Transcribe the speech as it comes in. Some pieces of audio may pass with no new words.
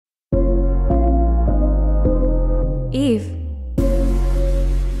Eve.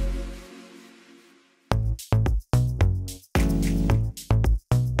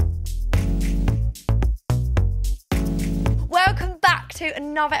 Welcome back to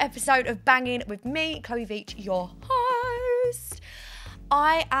another episode of Bangin with me, Chloe Veitch, your host.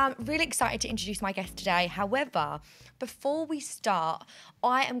 I am really excited to introduce my guest today. However, before we start,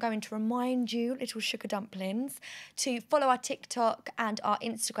 I am going to remind you, little sugar dumplings, to follow our TikTok and our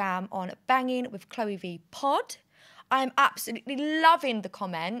Instagram on Bangin with Chloe V Pod. I am absolutely loving the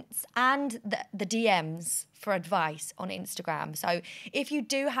comments and the DMs for advice on Instagram. So if you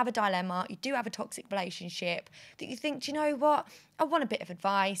do have a dilemma, you do have a toxic relationship that you think, do you know what, I want a bit of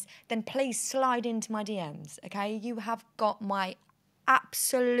advice, then please slide into my DMs, okay? You have got my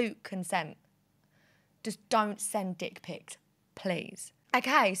absolute consent. Just don't send dick pics, please.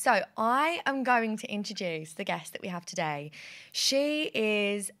 Okay, so I am going to introduce the guest that we have today. She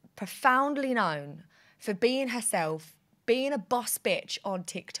is profoundly known for being herself, being a boss bitch on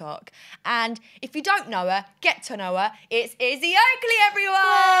TikTok. And if you don't know her, get to know her. It's Issy Oakley,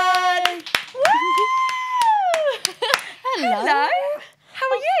 everyone! Woo! Hello. How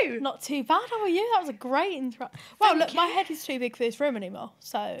are you? Not too bad. How are you? That was a great intro. Well, look, my head is too big for this room anymore,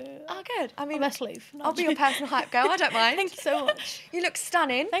 so... Oh, good. I mean, let's leave. I'll be your personal hype girl. I don't mind. Thank you so much. You look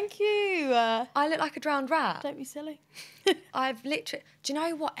stunning. Thank you. I look like a drowned rat. Don't be silly. I've literally... Do you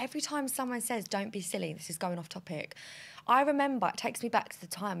know what? Every time someone says, don't be silly, this is going off topic, I remember, it takes me back to the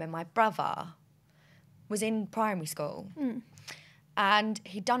time when my brother was in primary school and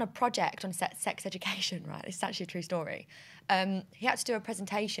he'd done a project on sex education, right? It's actually a true story. He had to do a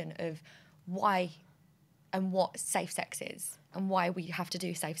presentation of why and what safe sex is and why we have to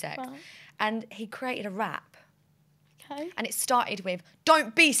do safe sex. Right. And he created a rap. Okay. And it started with,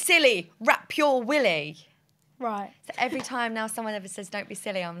 don't be silly, rap your willy. Right. So every time now someone ever says, don't be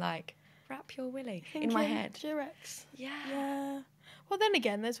silly, I'm like, rap your willy in my head. Durex. Yeah. Well, then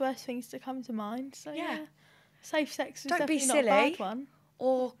again, there's worse things to come to mind. So yeah. Safe sex is don't definitely be not silly, a bad one.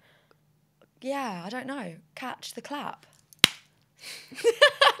 Or, I don't know, catch the clap.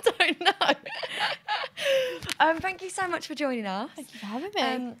 I don't know. Thank you so much for joining us. Thank you for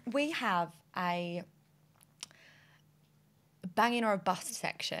having me. We have a banging or a bust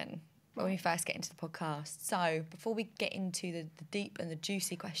section when we first get into the podcast. So before we get into the deep and the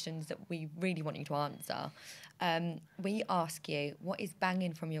juicy questions that we really want you to answer, we ask you, what is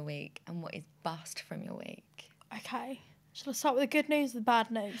banging from your week and what is bust from your week? Okay. Shall I start with the good news or the bad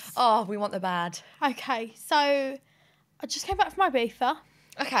news? Oh, we want the bad. Okay, so I just came back from Ibiza.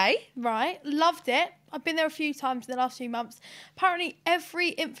 Okay. Right, loved it. I've been there a few times in the last few months. Apparently,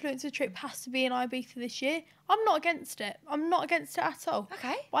 every influencer trip has to be in Ibiza this year. I'm not against it. I'm not against it at all.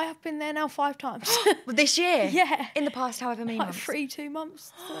 Okay. But I have been there now 5 times. Well, this year? Yeah. In the past however many months? 2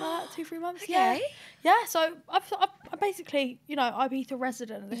 months, something like that, 2-3 months. Okay. Yeah, so I'm basically, Ibiza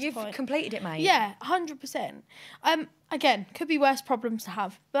resident at this point. You've completed it, mate. Yeah, 100%. Again, could be worse problems to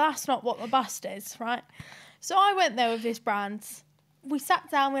have, but that's not what the bust is, right? So I went there with this brand. We sat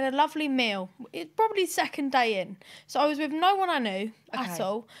down, we had a lovely meal. It's probably second day in. So I was with no one I knew at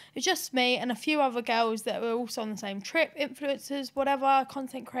all. It was just me and a few other girls that were also on the same trip, influencers, whatever,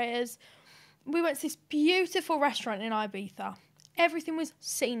 content creators. We went to this beautiful restaurant in Ibiza. Everything was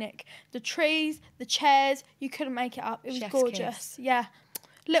scenic. The trees, the chairs, you couldn't make it up. It was Chef's gorgeous. kiss. Yeah.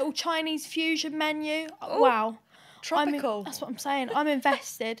 Little Chinese fusion menu. Ooh. Wow. Tropical. That's what I'm saying. I'm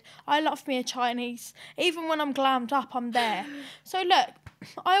invested. I love me a Chinese. Even when I'm glammed up, I'm there. So look,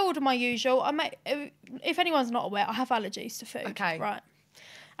 I order my usual. If anyone's not aware, I have allergies to food. Okay. Right.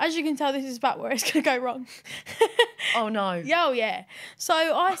 As you can tell, this is about where it's going to go wrong. Oh, no. Yeah. So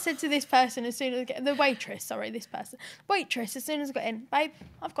I said to this person as soon as the waitress, as soon as I got in, babe,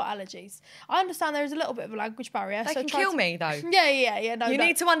 I've got allergies. I understand there is a little bit of a language barrier. They can kill me, though. Yeah. No, you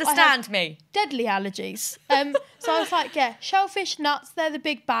need to understand me. Deadly allergies. So I was like, yeah, shellfish, nuts, they're the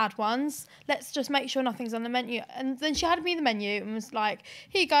big bad ones. Let's just make sure nothing's on the menu. And then she handed me the menu and was like,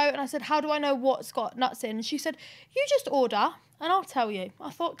 here you go. And I said, how do I know what's got nuts in? And she said, you just order and I'll tell you. I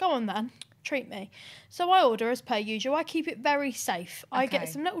thought, go on then. Treat me. So I order as per usual. I keep it very safe. I get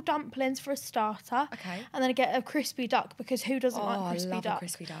some little dumplings for a starter. Okay. And then I get a crispy duck because who doesn't like crispy I love duck? a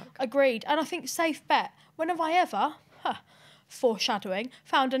crispy duck. Agreed. And I think safe bet. When have I ever, foreshadowing,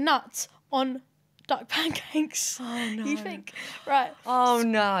 found a nut on duck pancakes? Oh no. You think? Right. Oh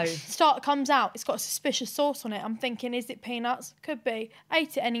no. Starter comes out. It's got a suspicious sauce on it. I'm thinking, is it peanuts? Could be.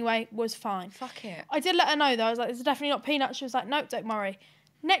 Ate it anyway. Was fine. Fuck it. I did let her know though. I was like, it's definitely not peanuts. She was like, nope, don't worry.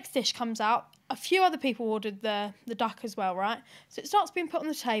 Next dish comes out. A few other people ordered the duck as well, right? So it starts being put on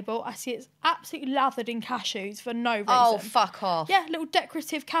the table. I see it's absolutely lathered in cashews for no reason. Oh, fuck off. Yeah, little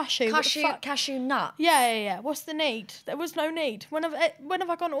decorative cashew. Cashew nut. Yeah. What's the need? There was no need. When have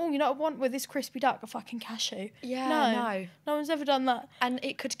I gone, oh, you know what I want with this crispy duck? A fucking cashew. Yeah, no. No one's ever done that. And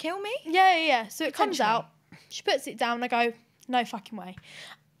it could kill me? Yeah. So it comes out. She puts it down. I go, no fucking way.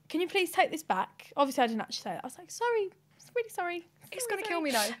 Can you please take this back? Obviously, I didn't actually say that. I was like, sorry. Really sorry. It's going to kill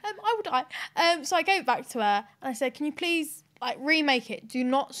me though. I will die. So I gave it back to her and I said, can you please remake it? Do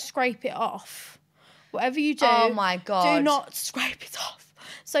not scrape it off. Whatever you do. Oh my God. Do not scrape it off.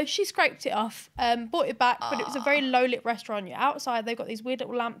 So she scraped it off, brought it back, but it was a very low lit restaurant. You're outside, they've got these weird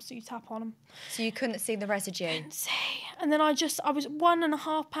little lamps that you tap on them. So you couldn't see the residue? Couldn't see. And then I was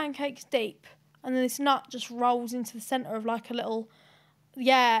 1.5 pancakes deep. And then this nut just rolls into the centre of like a little,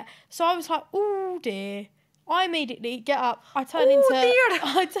 So I was like, oh dear. I immediately get up. I turn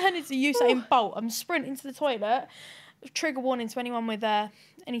into Usain Bolt. I'm sprinting to the toilet. Trigger warning to anyone with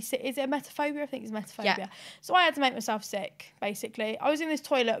is it emetophobia? I think it's emetophobia. Yeah. So I had to make myself sick, basically. I was in this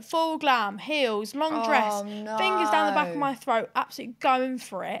toilet, full glam, heels, long dress, fingers down the back of my throat, absolutely going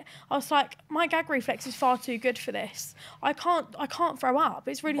for it. I was like, my gag reflex is far too good for this. I can't throw up.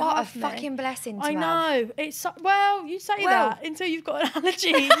 It's really hard for me. What a fucking blessing to I know. have. It's you say that until you've got an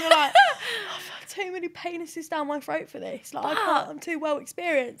allergy. And you're like, I've had too many penises down my throat for this. Like, I can't. I'm too well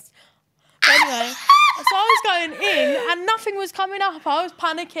experienced. But anyway, so I was going in and nothing was coming up. I was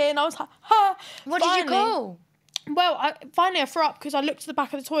panicking. I was like, What did you call? Well, finally I threw up because I looked to the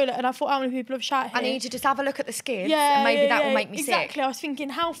back of the toilet and I thought, how many people have shat here? I need you to just have a look at the skids and maybe that will make me sick. Exactly. I was thinking,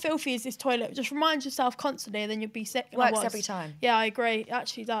 how filthy is this toilet? Just remind yourself constantly and then you'll be sick. Works every time. Yeah, I agree. It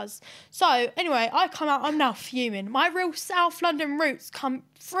actually does. So, anyway, I come out. I'm now fuming. My real South London roots come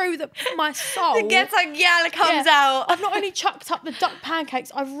through my soul. The ghetto gal comes out. I've not only chucked up the duck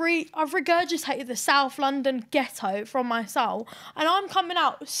pancakes, I've regurgitated the South London ghetto from my soul. And I'm coming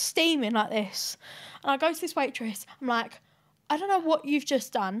out steaming like this. And I go to this waitress, I'm like, I don't know what you've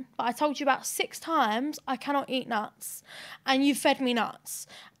just done, but I told you about 6 times I cannot eat nuts, and you've fed me nuts.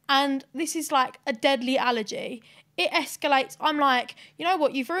 And this is like a deadly allergy. It escalates. I'm like, you know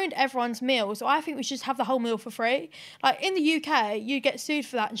what, you've ruined everyone's meal, so I think we should just have the whole meal for free. Like, in the UK, you get sued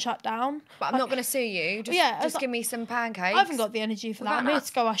for that and shut down. But I'm not going to sue you. Just give me some pancakes. I haven't got the energy for that. I'm here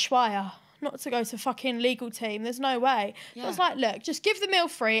to go Ashwaya. Not to go to fucking legal team. There's no way. Yeah. So I was like, look, just give the meal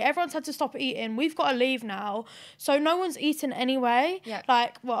free. Everyone's had to stop eating. We've got to leave now. So no one's eaten anyway. Yeah.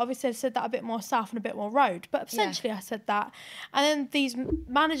 Like, well, obviously I've said that a bit more south and a bit more road. But essentially I said that. And then these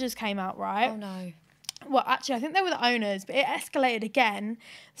managers came out, right? Oh, no. Well, actually, I think they were the owners. But it escalated again.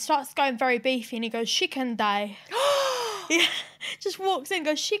 Starts going very beefy. And he goes, she can die. He just walks in,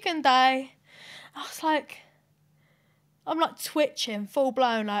 goes, she can die. I was like... I'm like twitching, full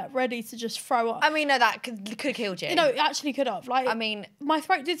blown, like ready to just throw up. I mean, no, that could have killed you. You know, it actually could have. Like, I mean, my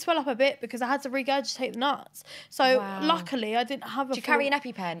throat did swell up a bit because I had to regurgitate the nuts. So luckily, I didn't have a. Do you carry an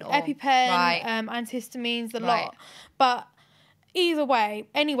EpiPen? Or? EpiPen, right. Antihistamines, the lot. But either way,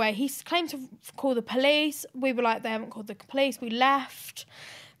 anyway, he claimed to call the police. We were like, they haven't called the police. We left.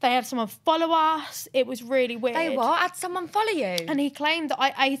 They had someone follow us. It was really weird. They what? Had someone follow you? And he claimed that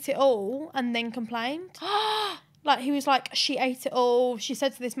I ate it all and then complained. Like, he was like, she ate it all. She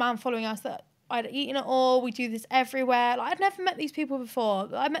said to this man following us that I'd eaten it all. We do this everywhere. Like, I'd never met these people before.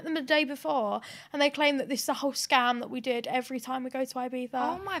 I met them the day before. And they claim that this is a whole scam that we did every time we go to Ibiza.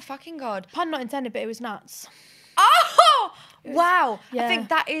 Oh, my fucking God. Pun not intended, but it was nuts. Oh! Wow. Yeah. I think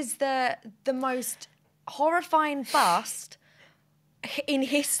that is the most horrifying bust in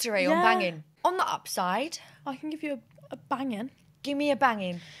history on Bangin. On the upside... I can give you a bangin. Give me a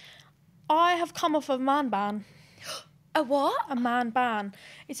bangin. I have come off a man ban. A what? A man ban.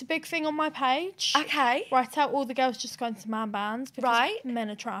 It's a big thing on my page. Okay. Where I tell all the girls just go into man bans because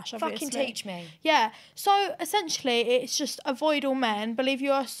men are trash, obviously. Fucking teach me. Yeah. So essentially it's just avoid all men. Believe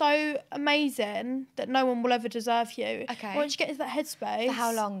you are so amazing that no one will ever deserve you. Okay. Once you get into that headspace. For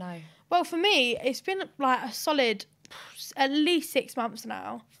how long though? Well, for me, it's been like a solid at least 6 months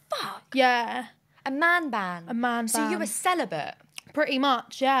now. Fuck. Yeah. A man ban? A man ban. So you were celibate? Pretty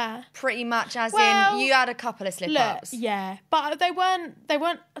much, yeah. Pretty much, as in you had a couple of slip-ups. Yeah, but they weren't.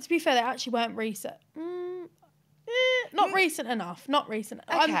 To be fair, they actually weren't recent. Not recent enough. Not recent.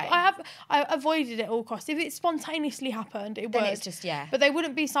 Okay. I avoided it at all costs. If it spontaneously happened, it would. Then it's just But they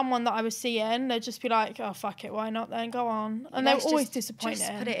wouldn't be someone that I was seeing. They'd just be like, oh fuck it, why not? Then go on. And they were always disappointed.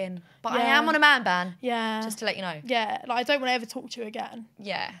 Just put it in. But I am on a man ban. Yeah. Just to let you know. Yeah, like I don't want to ever talk to you again.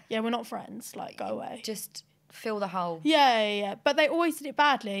 Yeah. Yeah, we're not friends. Like, go away. Just fill the hole. Yeah. But they always did it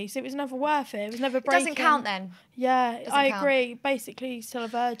badly, so it was never worth it. It was never breaking. Doesn't count then. Yeah, I count. agree. Basically, still a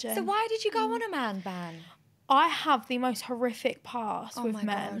virgin. So why did you go on a man ban? I have the most horrific past with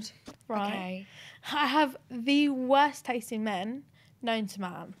men. God. Right. Okay. I have the worst taste in men known to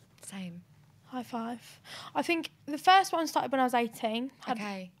man. Same. High five. I think the first one started when I was 18.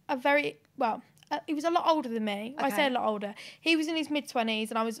 Okay. He was a lot older than me. I say a lot older. He was in his mid-20s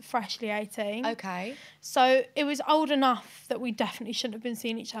and I was freshly 18. Okay. So it was old enough that we definitely shouldn't have been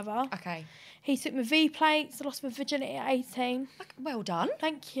seeing each other. Okay. He took my V-plates. I lost my virginity at 18. Well done.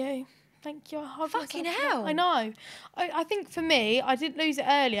 Thank you. Fucking hell. I know. I think for me, I didn't lose it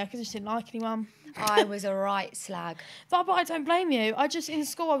earlier because I just didn't like anyone. I was a right slag. But I don't blame you. In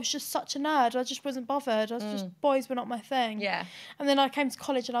school, I was just such a nerd. I just wasn't bothered. Boys were not my thing. Yeah. And then I came to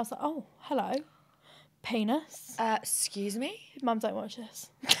college and I was like, oh, hello. Penis. Excuse me? Mum, don't watch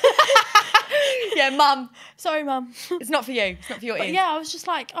this. Yeah, Mum. Sorry, Mum. It's not for you. It's not for your ears. Yeah, I was just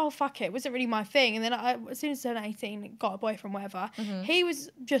like, oh, fuck it. It wasn't really my thing. And then as soon as I turned 18, got a boyfriend, whatever. Mm-hmm. He was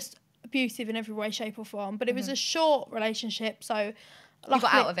just abusive in every way, shape or form. But it was a short relationship, so... You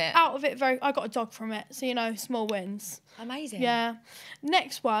got out of it? Out of it, I got a dog from it. So, small wins. Amazing. Yeah.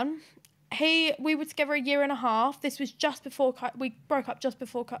 Next one, we were together a year and a half. This was just before, we broke up just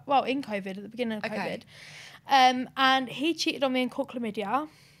before, in COVID, at the beginning of COVID. And he cheated on me and caught chlamydia.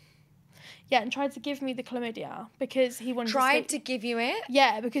 Yeah, and tried to give me the chlamydia because he wanted to give you it?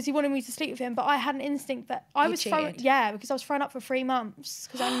 Yeah, because he wanted me to sleep with him. But I had an instinct that I was thrown... Yeah, because I was thrown up for 3 months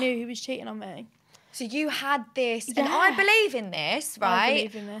because I knew he was cheating on me. So you had this, and I believe in this, right? I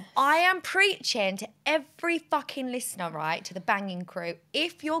believe in this. I am preaching to every fucking listener, right, to the Bangin crew.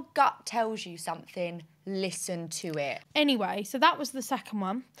 If your gut tells you something, listen to it. Anyway, so that was the second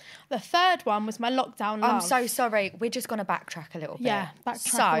one. The third one was my lockdown love. I'm so sorry. We're just going to backtrack a little bit. Yeah,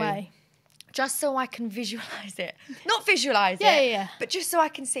 backtrack away. Just so I can visualise it. Not visualise it. Yeah. But just so I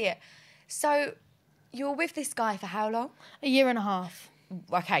can see it. So you were with this guy for how long? A year and a half.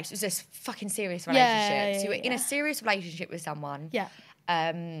 Okay, so it was this fucking serious relationship. Yeah, so you were in a serious relationship with someone. Yeah.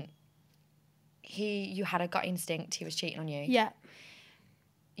 You had a gut instinct he was cheating on you. Yeah.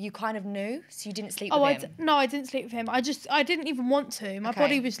 You kind of knew, so you didn't sleep with him? No, I didn't sleep with him. I didn't even want to. My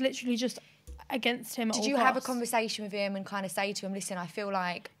body was literally just against him at all Did you costs. have a conversation with him and kind of say to him, listen, I feel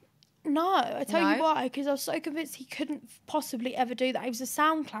like... No, I tell you why, because I was so convinced he couldn't possibly ever do that. He was a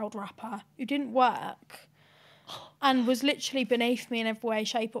SoundCloud rapper who didn't work and was literally beneath me in every way,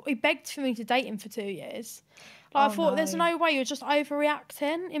 shape, or he begged for me to date him for 2 years. I thought, there's no way, you're just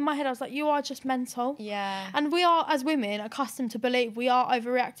overreacting. In my head, I was like, you are just mental. Yeah. And we are, as women, accustomed to believe we are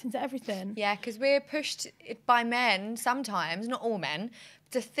overreacting to everything. Yeah, because we're pushed by men sometimes, not all men,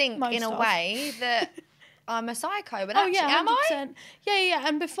 to think in a way that I'm a psycho. But actually, am I? Yeah.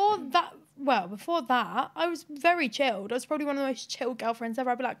 And before that, I was very chilled. I was probably one of the most chilled girlfriends ever.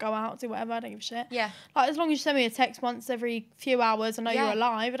 I'd be like, go out, do whatever, I don't give a shit. Yeah. Like, as long as you send me a text once every few hours, I know you're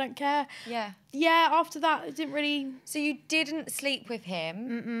alive, I don't care. Yeah. Yeah, after that, it didn't really... So you didn't sleep with him?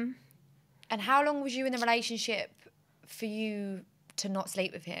 Mm-mm. And how long was you in the relationship for you to not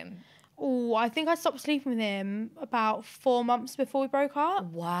sleep with him? Oh, I think I stopped sleeping with him about 4 months before we broke up.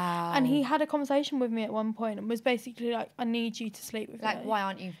 Wow. And he had a conversation with me at one point and was basically like, I need you to sleep with me. Like, why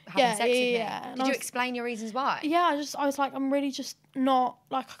aren't you having sex with me? Yeah. Did you explain your reasons why? Yeah, I was like, I'm really just not,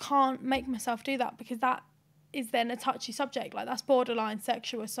 like, I can't make myself do that because that is then a touchy subject. Like, that's borderline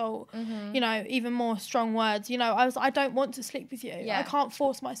sexual assault. Mm-hmm. You know, even more strong words. You know, I don't want to sleep with you. Yeah. I can't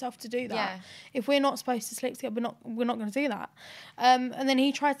force myself to do that. Yeah. If we're not supposed to sleep together, we're not going to do that. And then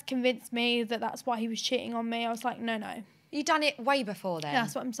he tried to convince me that that's why he was cheating on me. I was like, no. You done it way before then. Yeah,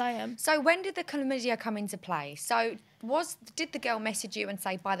 that's what I'm saying. So when did the chlamydia come into play? So did the girl message you and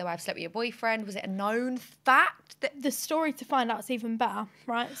say, by the way, I've slept with your boyfriend? Was it a known fact? The story to find out is even better,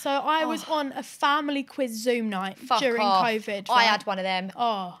 right? So I was on a family quiz Zoom night during COVID. Right? I had one of them.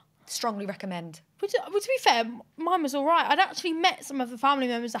 Oh. Strongly recommend. Well, to be fair, mine was all right. I'd actually met some of the family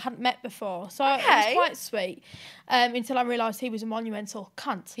members I hadn't met before. So it was quite sweet until I realised he was a monumental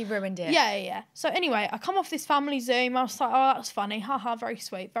cunt. He ruined it. Yeah. So anyway, I come off this family Zoom. I was like, oh, that was funny. Haha, very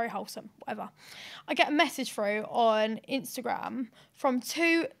sweet, very wholesome, whatever. I get a message through on Instagram from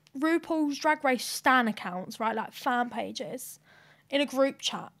 2 RuPaul's Drag Race stan accounts, right, like fan pages, in a group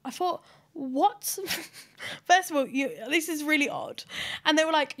chat. I thought, what? First of all, this is really odd. And they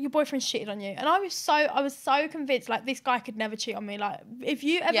were like, your boyfriend's cheated on you. And I was so convinced, like, this guy could never cheat on me. Like, if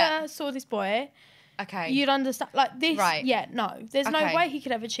you ever saw this boy, you'd understand. Like, this, no. There's no way he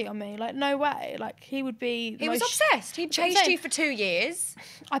could ever cheat on me. Like, no way. Like, he would be... He was obsessed. He chased you for 2 years.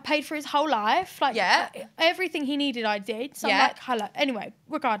 I paid for his whole life. Like, everything he needed, I did. So I'm like, hello. Anyway,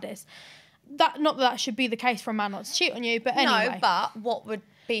 regardless. not that should be the case for a man not to cheat on you, but anyway. No, but what would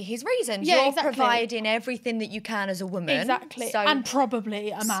be his reasons? Yeah, You're exactly. providing everything that you can as a woman. Exactly. So, and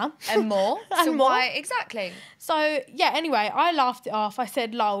probably a man. And more. And so more. why? Exactly. So, yeah, anyway, I laughed it off. I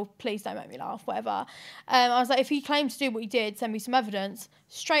said, lol, please don't make me laugh, whatever. I was like, if he claims to do what he did, send me some evidence.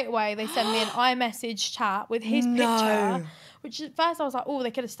 Straight away, they send me an iMessage chat with his picture, which at first I was like, oh,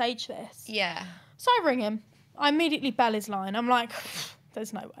 they could have staged this. Yeah. So I ring him. I immediately bell his line. I'm like,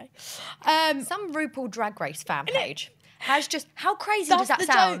 there's no way. Some RuPaul Drag Race fan page has just... How crazy That's does that the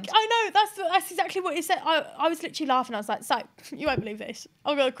sound? joke. I know, that's exactly what he said. I was literally laughing. I was like, so, you won't believe this.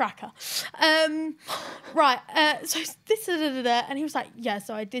 I'll go a cracker. Right, so this, and he was like, yeah,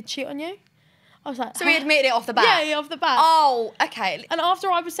 so I did cheat on you. I was like... So he admitted it off the bat? Yeah, off the bat. Oh, okay. And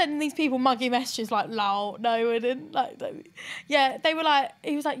after I was sending these people muggy messages like, lol, no, I didn't. Like, yeah, they were like...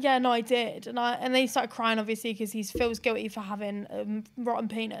 He was like, yeah, no, I did. And they started crying, obviously, because he feels guilty for having a rotten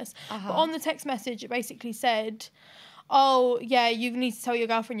penis. But on the text message, it basically said... Oh, yeah, you need to tell your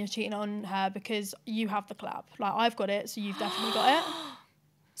girlfriend you're cheating on her because you have the clap. Like, I've got it, so you've definitely got it.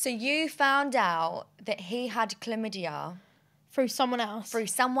 So you found out that he had chlamydia... Through someone else.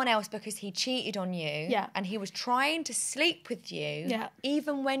 Because he cheated on you. Yeah. And he was trying to sleep with you. Yeah.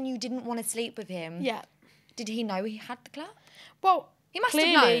 Even when you didn't want to sleep with him. Yeah. Did he know he had the clap? Well... He must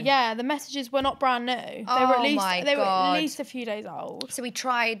Clearly, have known. yeah, the messages were not brand new. They were at least a few days old. So he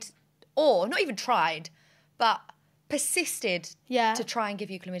tried, or not even tried, but persisted to try and give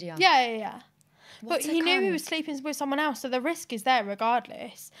you chlamydia. Yeah. But he knew he was sleeping with someone else, so the risk is there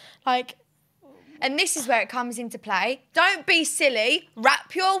regardless. Like... And this is where it comes into play. Don't be silly.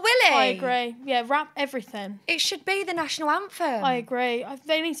 Rap your willy. I agree. Yeah, rap everything. It should be the national anthem. I agree.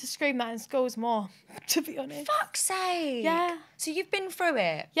 They need to scream that in schools more, to be honest. Fuck's sake. Yeah. So you've been through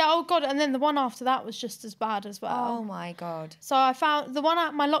it? Yeah, oh God. And then the one after that was just as bad as well. Oh my God. So I found the one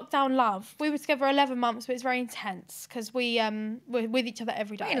at my lockdown love. We were together 11 months, but it's very intense because we were with each other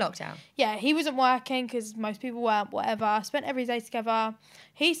every day. In lockdown? Yeah, he wasn't working because most people weren't, whatever. I spent every day together.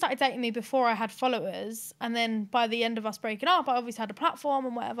 He started dating me before I had followers. And then by the end of us breaking up, I obviously had a platform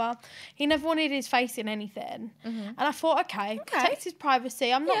and whatever. He never wanted his face in anything. And I thought, okay, protect his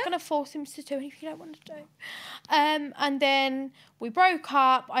privacy. I'm not going to force him to do anything you don't want to do. And then we broke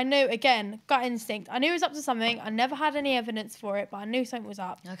up. I knew, again, gut instinct. I knew he was up to something. I never had any evidence for it, but I knew something was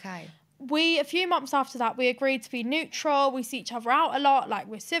up. Okay. A few months after that, we agreed to be neutral. We see each other out a lot, like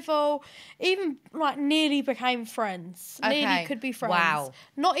we're civil. Even like nearly became friends. Okay. Nearly could be friends. Wow.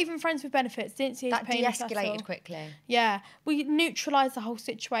 Not even friends with benefits. Didn't see his That penis at all. de-escalated quickly. Yeah. We neutralised the whole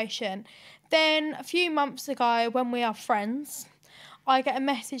situation. Then a few months ago, when we are friends, I get a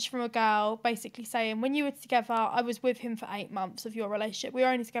message from a girl basically saying, when you were together, I was with him for 8 months of your relationship. We were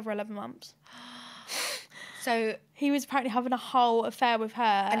only together 11 months. So he was apparently having a whole affair with her.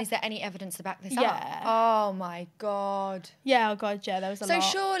 And is there any evidence to back this up? Yeah. Oh my God. Yeah, oh God, yeah, there was a lot. So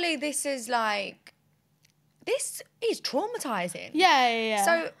surely this is like, this is traumatising. Yeah.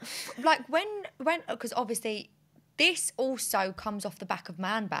 So like when, because obviously this also comes off the back of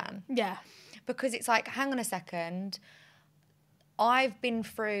man ban. Yeah. Because it's like, hang on a second, I've been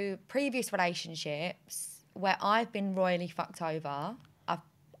through previous relationships where I've been royally fucked over.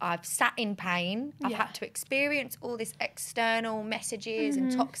 I've sat in pain. I've had to experience all this external messages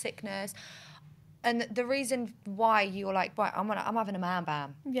and toxicness. And the reason why you're like, right, I'm having a man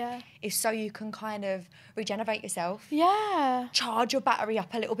ban. Yeah. Is so you can kind of regenerate yourself. Yeah. Charge your battery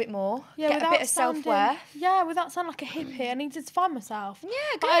up a little bit more. Yeah, get a bit of self-worth. Yeah, without sounding like a hippie, I needed to find myself. Yeah,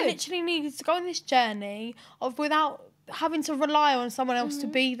 But I good. literally needed to go on this journey of without having to rely on someone else to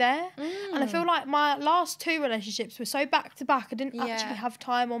be there. And I feel like my last 2 relationships were so back to back, I didn't actually have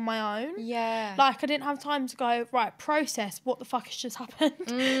time on my own. Yeah. Like, I didn't have time to go, right, process what the fuck has just happened.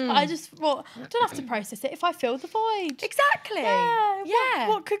 I just thought, I don't have to process it if I feel the void. Exactly. Yeah.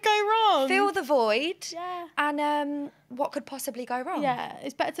 What could go wrong? Fill the void. Yeah. And what could possibly go wrong? Yeah,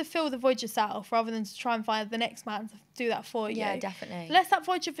 it's better to fill the void yourself rather than to try and find the next man to do that for you. Yeah, definitely. Let that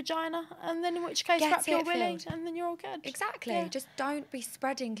void your vagina, and then in which case Get wrap your it willy, filled. and then you're all good. Exactly. Yeah. Just don't be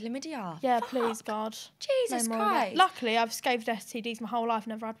spreading chlamydia. Yeah, Fuck. please, God. Jesus No more of it. Christ. Luckily, I've scathed STDs my whole life,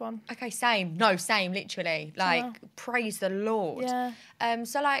 never had one. Okay, same. No, same, literally. Like, praise the Lord. Yeah.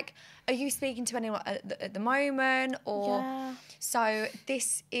 So, like, are you speaking to anyone at the moment? Or Yeah. So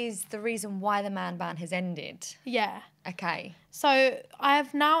this is the reason why the man ban has ended. Yeah. Okay. So I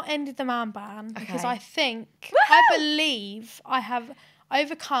have now ended the man ban because Okay. I believe I have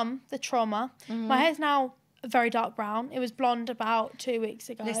overcome the trauma. My hair's now a very dark brown. It was blonde about 2 weeks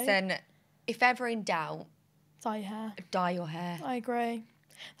ago. Listen, if ever in doubt, Dye your hair. dye your hair. I agree.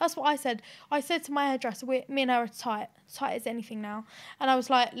 That's what I said. I said to my hairdresser, me and her are tight as anything now. And I was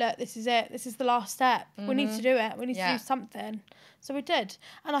like, look, this is it. This is the last step. We need to do it. We need to do something. So we did.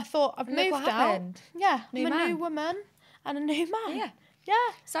 And I thought, I've moved out. Yeah, I'm a new woman and a new man. Yeah. Yeah.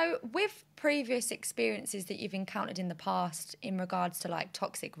 So with previous experiences that you've encountered in the past in regards to like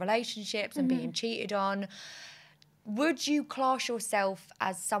toxic relationships and being cheated on, would you class yourself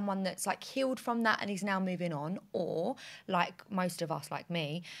as someone that's like healed from that and is now moving on? Or like most of us, like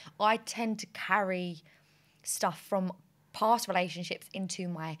me, I tend to carry stuff from past relationships into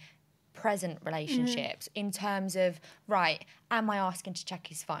my present relationships in terms of, right, am I asking to check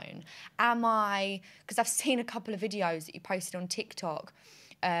his phone? Am I, because I've seen a couple of videos that you posted on TikTok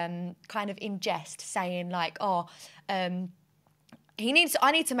kind of in jest saying like, I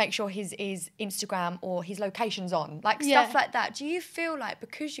need to make sure his Instagram or his location's on, like stuff like that. Do you feel like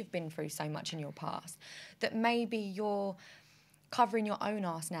because you've been through so much in your past that maybe you're covering your own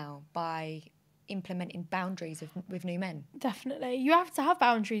arse now by implementing boundaries with new men? Definitely. You have to have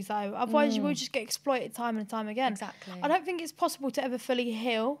boundaries though, otherwise you will just get exploited time and time again. Exactly. I don't think it's possible to ever fully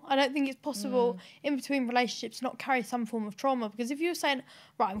heal. I don't think it's possible in between relationships to not carry some form of trauma, because if you're saying,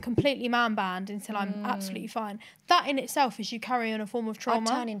 right, I'm completely man banned until I'm absolutely fine, that in itself is you carry on a form of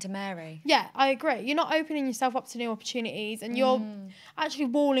trauma. I'd turn into Mary. Yeah, I agree. You're not opening yourself up to new opportunities, and you're actually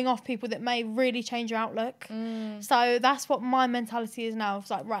walling off people that may really change your outlook. So that's what my mentality is now.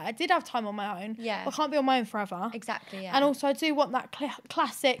 It's like, right, I did have time on my own. Yeah. I can't be on my own forever. Exactly, yeah. And also I do want that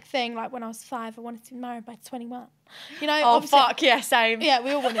classic thing, like when I was 5, I wanted to be married by 21. You know? Oh, fuck, yeah, same. Yeah,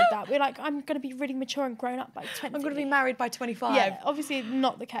 we all wanted that. We're like, I'm going to be really mature and grown up by 20. I'm going to be married by 25. Yeah, obviously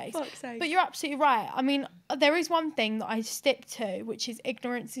not the case. Fuck's sake. But you're absolutely right. I mean, there is one thing that I stick to, which is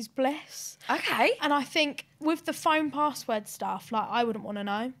ignorance is bliss. Okay. And I think with the phone password stuff, like, I wouldn't want to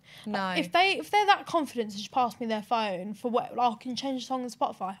know. No. If they're that confident to just pass me their phone for what, I can change the song on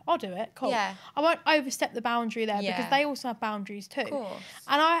Spotify, I'll do it. Cool. Yeah. I won't overstep the boundary there because they also have boundaries too. Of course.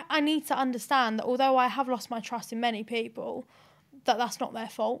 And I need to understand that although I have lost my trust in many people, that's not their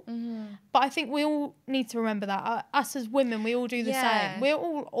fault. But I think we all need to remember that. Us as women, we all do the same. We're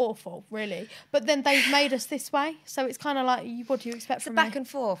all awful, really. But then they've made us this way. So it's kind of like, what do you expect from me? It's a back and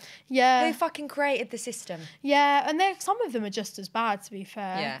forth. Yeah. Who fucking created the system? Yeah, and some of them are just as bad, to be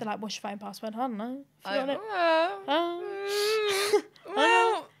fair. Yeah. They're like, what's your phone password? I don't know.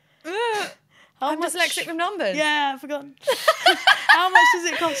 I'm dyslexic with numbers. Yeah, I've forgotten. How much does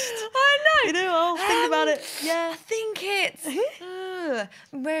it cost? I know. You know, I'll think about it. Yeah. I think it's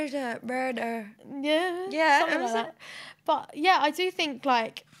murder. Yeah. Yeah. Something like that. But yeah, I do think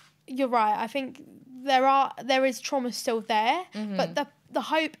like you're right. I think there is trauma still there, but the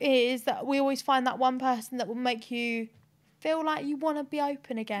hope is that we always find that one person that will make you feel like you want to be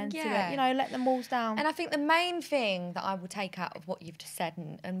open again to it. You know, let the walls down. And I think the main thing that I will take out of what you've just said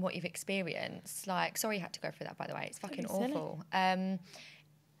and what you've experienced, like, sorry you had to go through that, by the way. It's fucking awful.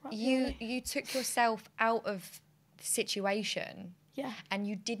 You took yourself out of the situation. Yeah. And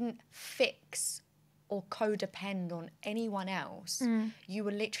you didn't fix or codepend on anyone else. You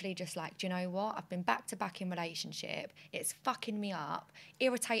were literally just like, do you know what? I've been back to back in relationship. It's fucking me up,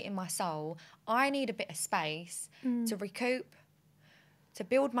 irritating my soul. I need a bit of space to recoup, to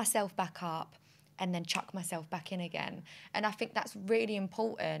build myself back up, and then chuck myself back in again. And I think that's really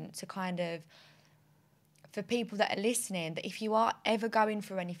important to kind of, for people that are listening, that if you are ever going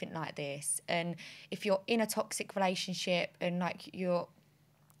through anything like this, and if you're in a toxic relationship and like you're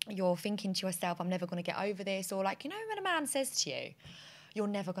thinking to yourself, I'm never going to get over this, or like, you know, when a man says to you, you're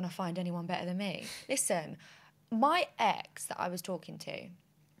never going to find anyone better than me. Listen, my ex that I was talking to,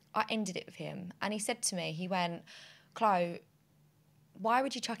 I ended it with him, and he said to me, he went, Chloe, why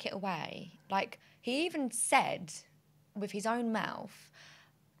would you chuck it away? Like, he even said with his own mouth,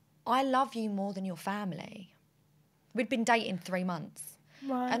 I love you more than your family. We'd been dating 3 months.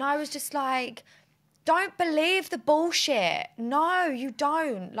 Right. And I was just like, don't believe the bullshit. No, you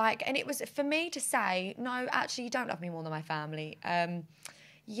don't. Like, and it was for me to say, no, actually, you don't love me more than my family.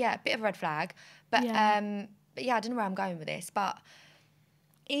 Yeah, a bit of a red flag. But yeah, I don't know where I'm going with this. But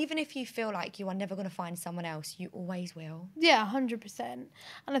even if you feel like you are never going to find someone else, you always will. Yeah, 100%. And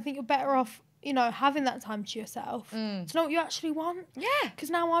I think you're better off, you know, having that time to yourself to know what you actually want. Yeah.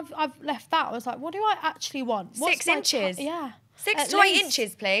 Because now I've left that. I was like, what do I actually want? 6 inches. Yeah. 6 to 8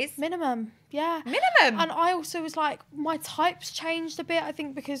 inches, please. Minimum. Yeah. Minimum. And I also was like, my types changed a bit, I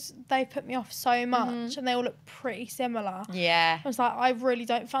think, because they put me off so much and they all look pretty similar. Yeah. I was like, I really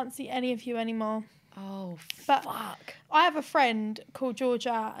don't fancy any of you anymore. Oh, But fuck. I have a friend called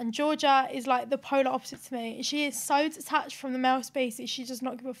Georgia, and Georgia is like the polar opposite to me. She is so detached from the male species. She does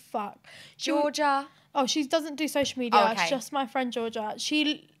not give a fuck. Georgia. She doesn't do social media. Oh, okay. It's just my friend Georgia.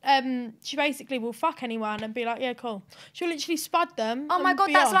 She basically will fuck anyone and be like, yeah, cool. She'll literally spud them. Oh my and God,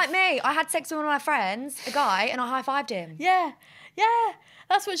 be that's off. like me. I had sex with one of my friends, a guy, and I high-fived him. Yeah.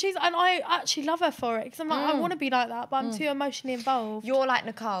 That's what she's, and I actually love her for it because I'm like, I want to be like that, but I'm too emotionally involved. You're like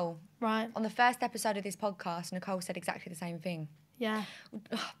Nicole. Right. On the first episode of this podcast, Nicole said exactly the same thing. Yeah.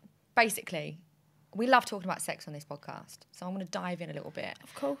 Basically, we love talking about sex on this podcast, so I'm going to dive in a little bit.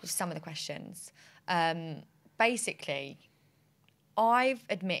 Of course. With some of the questions. Basically, I've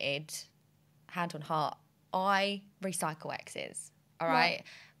admitted, hand on heart, I recycle exes. All right?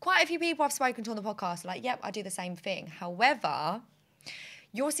 Quite a few people I've spoken to on the podcast are like, yep, I do the same thing. However,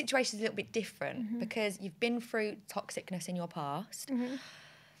 your situation is a little bit different because you've been through toxicness in your past.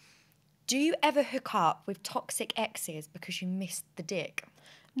 Do you ever hook up with toxic exes because you missed the dick?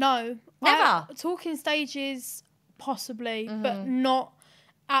 No. Never? Talking stages, possibly, but not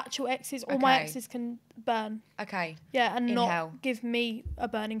actual exes. All my exes can burn. Okay. Yeah, and In not hell. give me a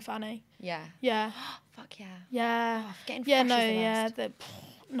burning fanny. Yeah. Yeah. Fuck yeah. Yeah. Oh, getting Yeah, fresh no, is the yeah. worst.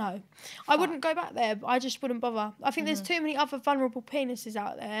 No. I wouldn't go back there. I just wouldn't bother. I think there's too many other vulnerable penises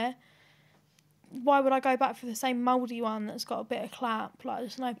out there. Why would I go back for the same mouldy one that's got a bit of clap? Like,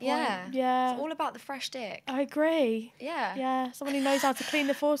 there's no point. Yeah. It's all about the fresh dick. I agree. Yeah. Yeah. Someone who knows how to clean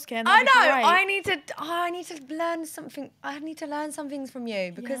the foreskin. I that'd know. be great. I need to learn something. I need to learn some things from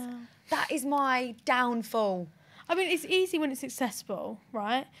you because Yeah. that is my downfall. I mean, it's easy when it's accessible,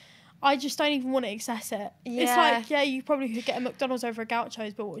 right? I just don't even want to access it. Yeah. It's like, yeah, you probably could get a McDonald's over a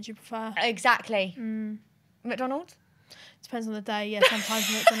Gaucho's, but what would you prefer? Exactly. McDonald's? Depends on the day. Yeah,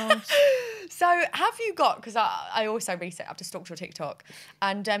 sometimes McDonald's. So have you got, because I also reset, I've just stalked your TikTok,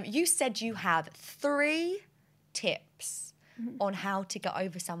 and you said you have 3 tips on how to get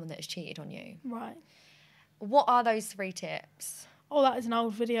over someone that has cheated on you. Right. What are those 3 tips? Oh, that is an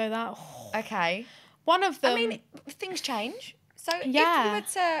old video, that. Okay. One of them... I mean, things change. So Yeah.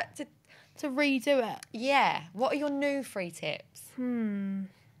 if you were to redo it. yeah, what are your new 3 tips?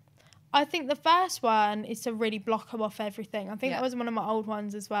 I think the first one is to really block them off everything. I think Yeah. that was one of my old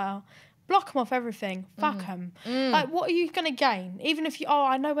ones as well. Block them off everything. Fuck them. Like, what are you going to gain? Even if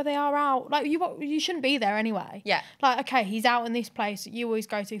I know where they are out. Like, you shouldn't be there anyway. Yeah. Like, okay, he's out in this place that you always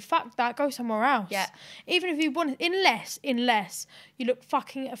go to. Fuck that. Go somewhere else. Yeah. Even if you want, unless you look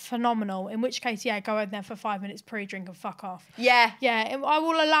fucking phenomenal. In which case, yeah, go in there for 5 minutes pre-drink and fuck off. Yeah. Yeah, I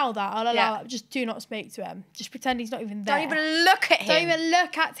will allow that. I'll allow Yeah. that. Just do not speak to him. Just pretend he's not even there. Don't even look at him. Don't even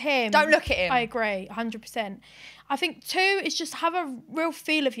look at him. Don't look at him. I agree, 100%. I think 2 is just have a real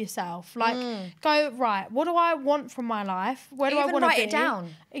feel of yourself. Like, go, right, what do I want from my life? Where do I Even want to be? write it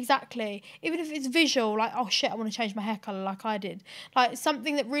down. Exactly. Even if it's visual, like, oh shit, I want to change my hair colour like I did. Like,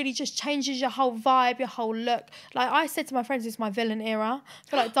 something that really just changes your whole vibe, your whole look. Like, I said to my friends, it's my villain era. I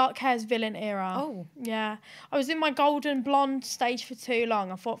feel like dark hair is villain era. Oh. Yeah. I was in my golden blonde stage for too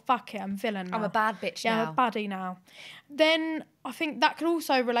long. I thought, fuck it, I'm villain now. I'm a bad bitch Yeah, now. I'm a baddie now. Then I think that could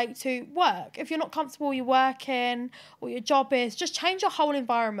also relate to work. If you're not comfortable where you're working or your job is, just change your whole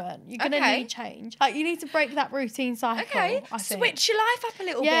environment. You're going to Okay. need change. Like, you need to break that routine cycle. Okay. I think. Switch your life up a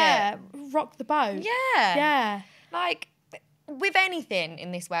little Yeah, rock the boat. bit. Yeah. Yeah. Like, with anything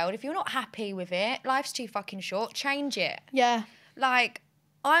in this world, if you're not happy with it, life's too fucking short, change it. Yeah. Like,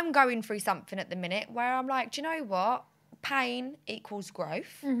 I'm going through something at the minute where I'm like, do you know what? Pain equals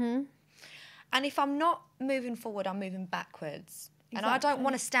growth. Mm-hmm. And if I'm not moving forward, I'm moving backwards. And I don't Exactly.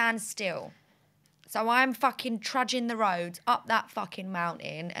 want to stand still. So I'm fucking trudging the road up that fucking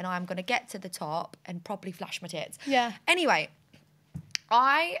mountain and I'm going to get to the top and probably flash my tits. Yeah. Anyway,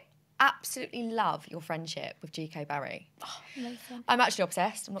 I absolutely love your friendship with GKBarry. Amazing. I'm actually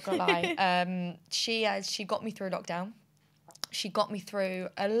obsessed, I'm not going to lie. She got me through lockdown. She got me through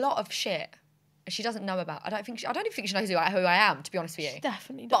a lot of shit she doesn't know about. I don't even think she knows who I am, to be honest with you. She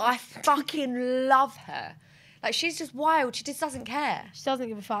definitely But does. I fucking love her. Like, she's just wild. She just doesn't care. She doesn't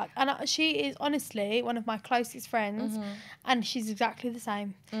give a fuck. And she is honestly one of my closest friends. And she's exactly the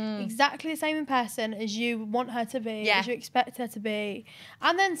same. Exactly the same in person as you want her to be, Yeah. as you expect her to be.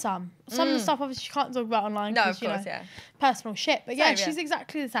 And then some. Some of the stuff, obviously, you can't talk about online. No, 'cause, of you course, know, yeah. personal shit. But yeah, Same, yeah. she's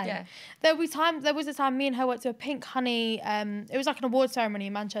exactly the same. Yeah. There was a time me and her went to a Pink Honey, it was like an award ceremony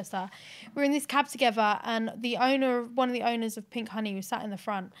in Manchester. We were in this cab together and one of the owners of Pink Honey was sat in the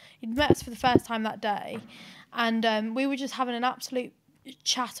front. He'd met us for the first time that day. And we were just having an absolute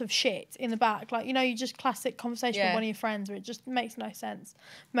chat of shit in the back. Like, you know, you just classic conversation with one of your friends where it just makes no sense.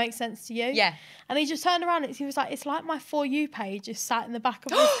 Makes sense to you. Yeah. And he just turned around and he was like, it's like my For You page is sat in the back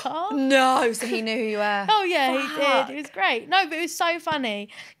of his car. No, so he knew who you were. Oh, yeah, Fuck. he did. It was great. No, but it was so funny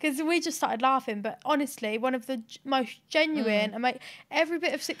because we just started laughing. But honestly, one of the most genuine and every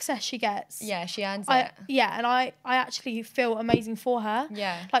bit of success she gets. Yeah, she earns it. Yeah, and I actually feel amazing for her.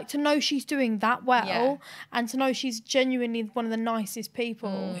 Yeah. Like, to know she's doing that well and to know she's genuinely one of the nicest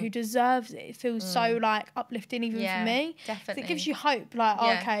people who deserves it feels so, like, uplifting even for me. Definitely. It gives you hope, like,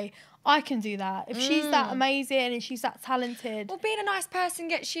 okay, I can do that. If she's that amazing and she's that talented. Well, being a nice person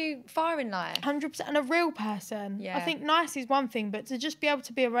gets you far in life. 100%, and a real person. Yeah. I think nice is one thing, but to just be able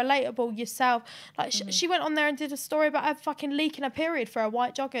to be a relatable yourself. Like, she went on there and did a story about her fucking leaking her period for her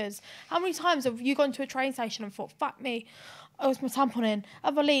white joggers. How many times have you gone to a train station and thought, fuck me, oh, is my tampon in?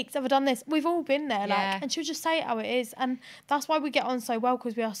 Have I leaked? Have I done this? We've all been there. Like, and she'll just say it how it is. And that's why we get on so well,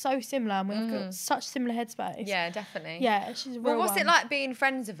 because we are so similar and we've got such similar headspace. Yeah, definitely. Yeah, she's a real what's one. it like being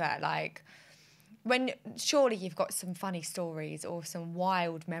friends with her? Like, when surely you've got some funny stories or some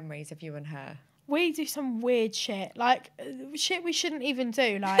wild memories of you and her. We do some weird shit. Like, shit we shouldn't even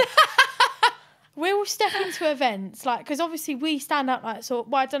do. Like... We'll step into events, like, because obviously we stand out like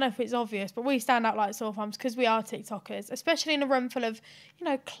well, I don't know if it's obvious, but we stand out like sore thumbs because we are TikTokers, especially in a room full of, you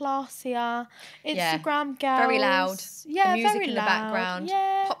know, classier Instagram girls. Very loud. Yeah, the music very in loud. the background.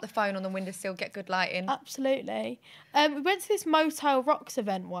 Yeah. Pop the phone on the windowsill, get good lighting. Absolutely. We went to this Motel Rocks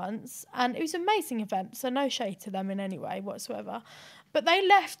event once, and it was an amazing event, so no shade to them in any way whatsoever. But they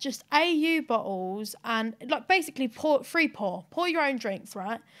left just AU bottles and, like, basically pour your own drinks,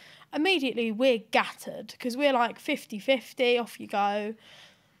 right? Immediately we're gattered because we're like 50-50, off you go.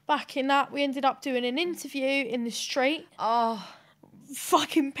 Back in that, we ended up doing an interview in the street. Oh.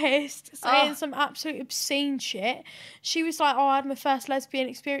 Fucking pissed, saying some absolute obscene shit. She was like, I had my first lesbian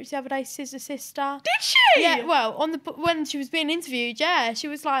experience the other day, Scissor Sister. Did she? Yeah, well, when she was being interviewed, yeah, she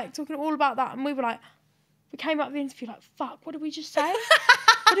was like talking all about that, and we were like, we came out of the interview like, fuck, what did we just say?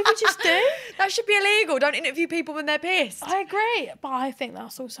 What did we just do? That should be illegal. Don't interview people when they're pissed. I agree, but I think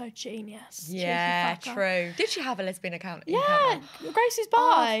that's also genius. Yeah, true. Did she have a lesbian account? Yeah, Grace is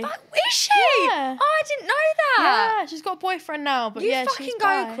bi. Oh, fuck, is she? Yeah. Oh, I didn't know that. Yeah, she's got a boyfriend now, but You yeah, fucking she's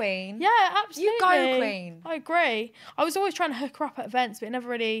go, bi. queen. Yeah, absolutely. You go, queen. I agree. I was always trying to hook her up at events, but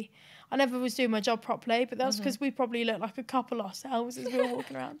I never was doing my job properly, but that's because we probably looked like a couple ourselves as we were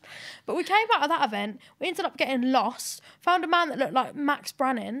walking around. But we came out of that event, we ended up getting lost, found a man that looked like Max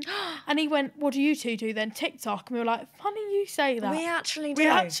Brannan, and he went, what do you two do then? TikTok. And we were like, funny you say that. We actually do. We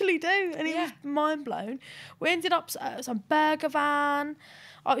actually do. And he was mind blown. We ended up at some burger van.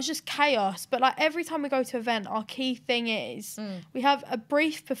 Oh, it was just chaos. But like every time we go to an event, our key thing is we have a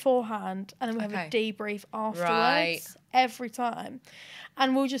brief beforehand and then we have a debrief afterwards. Right. Every time.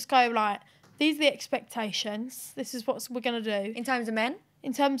 And we'll just go like, these are the expectations. This is what we're going to do. In terms of men?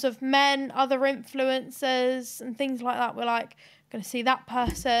 In terms of men, other influencers and things like that. We're like, going to see that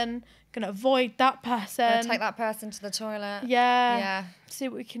person, going to avoid that person. Gonna take that person to the toilet. Yeah. Yeah. See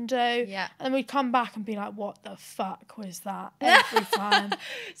what we can do. Yeah. And then we'd come back and be like, what the fuck was that? Every time.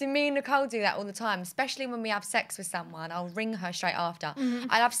 So me and Nicole do that all the time, especially when we have sex with someone. I'll ring her straight after.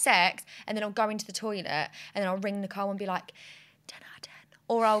 I'll have sex and then I'll go into the toilet and then I'll ring Nicole and be like, 10 out of 10.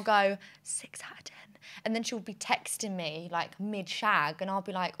 Or I'll go 6 out of 10. And then she'll be texting me like mid-shag and I'll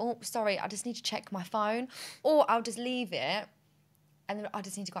be like, oh, sorry, I just need to check my phone. Or I'll just leave it and then I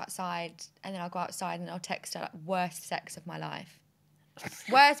just need to go outside and then I'll go outside and I'll text her like, worst sex of my life.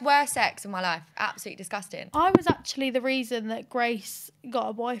 Worst sex of my life. Absolutely disgusting. I was actually the reason that Grace got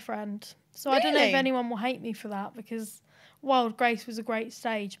a boyfriend. So I don't know if anyone will hate me for that because Wild Grace was a great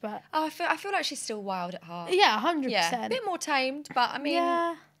stage, but... Oh, I feel like she's still wild at heart. Yeah, 100%. Yeah, a bit more tamed, but I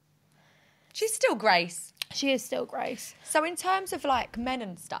mean... She's still Grace. She is still Grace. So in terms of like men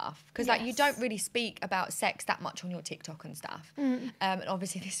and stuff, because like you don't really speak about sex that much on your TikTok and stuff. And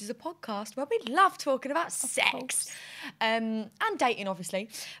obviously this is a podcast where we love talking about sex. And dating, obviously.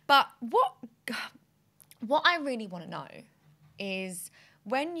 But what I really want to know is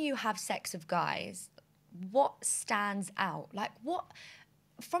when you have sex with guys, what stands out? Like what,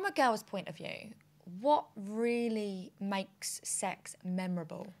 from a girl's point of view, what really makes sex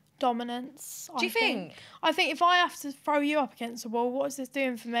memorable? Dominance. Do you think? I think if I have to throw you up against the wall, what is this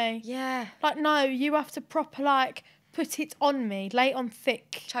doing for me? Yeah. Like, no, you have to proper, like, put it on me, lay it on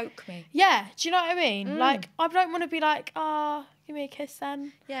thick. Choke me. Yeah, do you know what I mean? Like, I don't want to be like, give me a kiss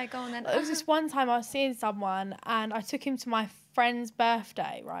then. Yeah, go on then. There was this one time I was seeing someone and I took him to my friend's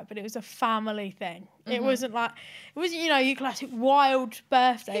birthday, right? But it was a family thing. It wasn't, you know, your classic wild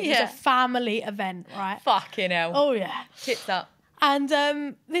birthday. It was a family event, right? Fucking hell. Oh, yeah. Tits up. And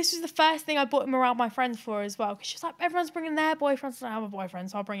this was the first thing I brought him around my friends for as well. Because she was like, everyone's bringing their boyfriends. I don't have a boyfriend,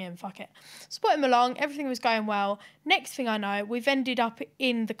 so I'll bring him. Fuck it. So brought him along. Everything was going well. Next thing I know, we've ended up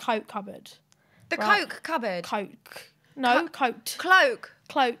in the coat cupboard. The Coke cupboard? Coke. No, coat. Cloak.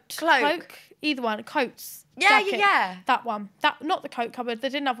 Cloak. Either one. Coats. Yeah, jacket. yeah. That one. Not the coat cupboard. They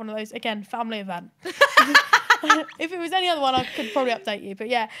didn't have one of those. Again, family event. If it was any other one, I could probably update you. But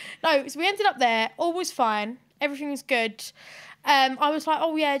yeah. No, so we ended up there. All was fine. Everything was good. I was like,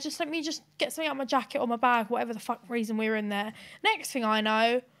 oh yeah, just let me just get something out of my jacket or my bag, whatever the fuck reason we were in there. Next thing I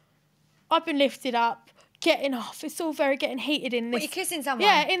know, I've been lifted up, getting off. It's all very getting heated in this. What, you're kissing someone?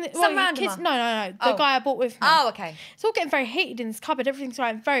 Yeah, Some random. No. The guy I bought with me. Oh, okay. It's all getting very heated in this cupboard. Everything's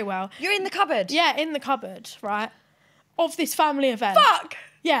going very well. You're in the cupboard? Yeah, in the cupboard, right? Of this family event. Fuck!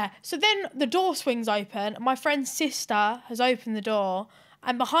 Yeah. So then the door swings open. My friend's sister has opened the door,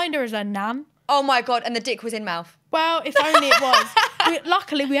 and behind her is her nan. Oh my God, and the dick was in mouth. Well, if only it was.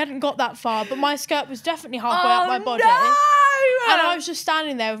 Luckily, we hadn't got that far, but my skirt was definitely halfway up my body. No! And I was just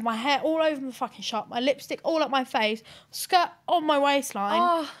standing there with my hair all over the fucking shop, my lipstick all up my face, skirt on my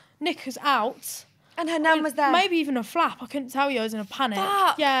waistline, knickers out. And her nan was there. Maybe even a flap. I couldn't tell you. I was in a panic.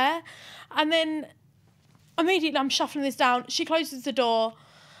 Fuck. Yeah. And then immediately I'm shuffling this down. She closes the door.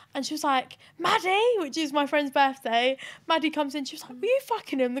 And she was like, Maddie, which is my friend's birthday. Maddie comes in. She was like, were you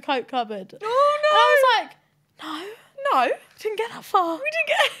fucking in the coat cupboard? Oh, no. And I was like, no. No. Didn't get that far. We didn't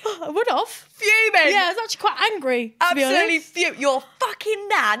get... I would have. Fuming. Yeah, I was actually quite angry, to be Absolutely honest. fuming. Your fucking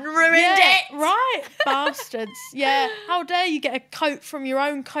nan ruined it. Right. Bastards. Yeah. How dare you get a coat from your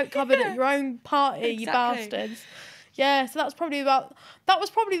own coat cupboard at your own party, you bastards. Yeah, so that was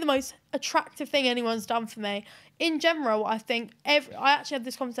probably the most attractive thing anyone's done for me. In general, I think I actually had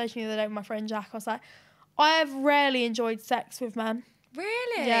this conversation the other day with my friend Jack. I was like, I have rarely enjoyed sex with men.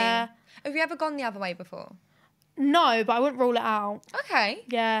 Really? Yeah. Have you ever gone the other way before? No, but I wouldn't rule it out. Okay.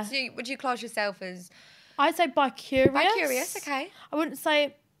 Yeah. So would you class yourself as... I'd say bi-curious. Bi-curious, okay. I wouldn't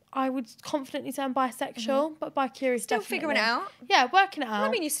say... I would confidently say I'm bisexual, but bi-curious Still definitely. figuring it out? Yeah, working it out. Well, I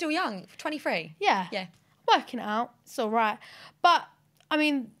mean, you're still young, 23. Yeah. Yeah. Working it out. It's all right. But, I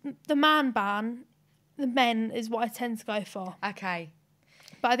mean, the man ban, the men is what I tend to go for. Okay.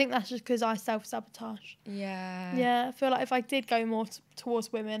 But I think that's just because I self-sabotage. Yeah. Yeah, I feel like if I did go more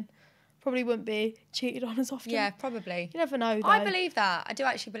towards women, probably wouldn't be cheated on as often. Yeah, probably. You never know, though. I believe that. I do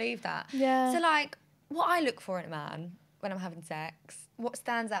actually believe that. Yeah. So, like, what I look for in a man when I'm having sex, what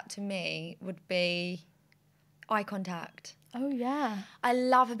stands out to me would be eye contact. Oh, yeah. I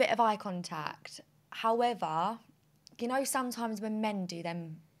love a bit of eye contact. However, you know, sometimes when men do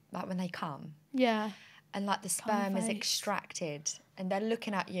them, like when they come, Yeah. and like the sperm is extracted and they're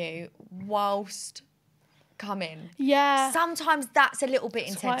looking at you whilst coming. Yeah. Sometimes that's a little bit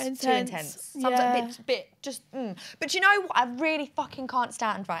intense. Too intense. Sometimes a bit just... But you know what I really fucking can't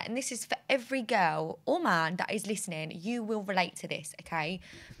stand, right? And this is for every girl or man that is listening. You will relate to this, okay?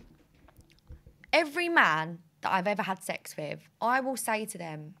 Every man that I've ever had sex with, I will say to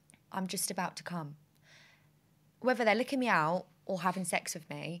them, I'm just about to come. Whether they're looking me out or having sex with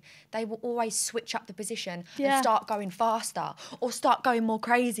me, they will always switch up the position and start going faster or start going more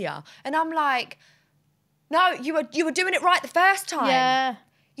crazier. And I'm like, no, you were doing it right the first time. Yeah.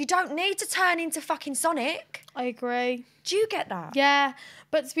 You don't need to turn into fucking Sonic. I agree. Do you get that? Yeah.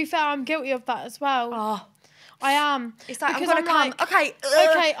 But to be fair, I'm guilty of that as well. Oh. I am. It's like, because I'm going to come. like,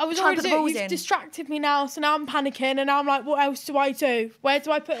 Okay, I was already doing it. You've distracted me now, so now I'm panicking, and now I'm like, what else do I do? Where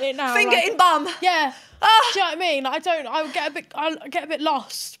do I put it now? Finger in bum. Yeah. Ah. Do you know what I mean? Like, I'll get a bit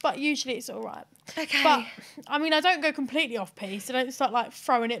lost, but usually it's all right. Okay. But, I mean, I don't go completely off piece. I don't start, like,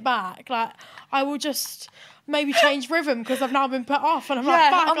 throwing it back. Like, I will just maybe change rhythm because I've now been put off, and I'm like,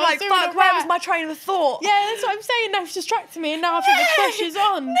 fuck, where was my train of thought? Yeah, that's what I'm saying. Now you've distracted me, and now I think the pressure's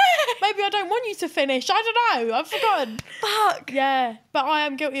on. No. Maybe I don't want you to finish. I don't know. I've forgotten. Fuck. Yeah, but I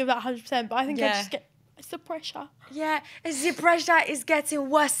am guilty of that 100%. But I think I just get... It's the pressure. Yeah, the pressure is getting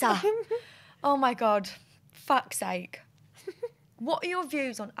worse. Oh, my God. Fuck's sake. What are your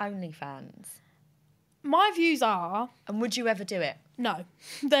views on OnlyFans? My views are... And would you ever do it? No.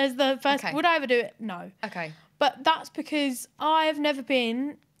 There's the first... Okay. Would I ever do it? No. Okay. But that's because I have never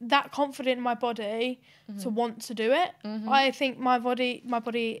been that confident in my body to want to do it. I think my body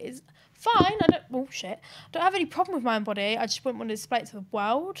is fine. I don't have any problem with my own body. I just wouldn't want to display it to the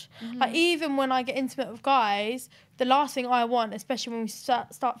world. Like, even when I get intimate with guys, the last thing I want, especially when we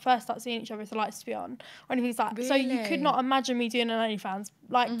start seeing each other, is the lights to be on or anything like that. Really? So you could not imagine me doing an OnlyFans.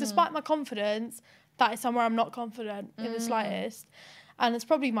 Like, despite my confidence, that is somewhere I'm not confident in the slightest. And it's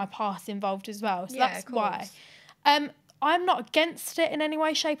probably my past involved as well. So that's why. I'm not against it in any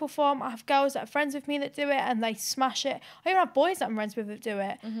way, shape or form. I have girls that are friends with me that do it and they smash it. I even have boys that I'm friends with that do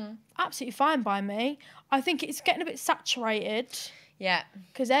it. Absolutely fine by me. I think it's getting a bit saturated. Yeah.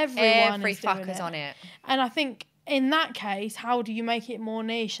 Because everyone Every is doing fucker's it. on it. And I think in that case, how do you make it more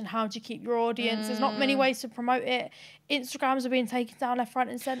niche and how do you keep your audience? There's not many ways to promote it. Instagrams are being taken down left, right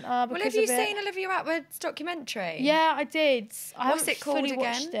and centre because Well, have you seen Olivia Attwood's documentary? Yeah, I did. What's it called fully again?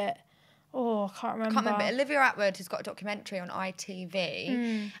 Watched it. Oh, I can't remember. I can't remember. Olivia Attwood has got a documentary on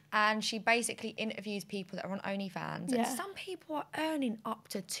ITV and she basically interviews people that are on OnlyFans. And some people are earning up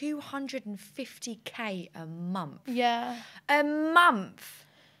to 250k a month. Yeah. A month.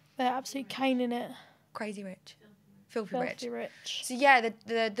 They're absolutely caning it. Crazy rich. Filthy rich. So yeah,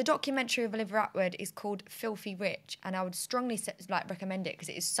 the documentary of Olivia Attwood is called Filthy Rich, and I would strongly recommend it because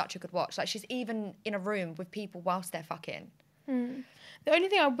it is such a good watch. Like, she's even in a room with people whilst they're fucking. The only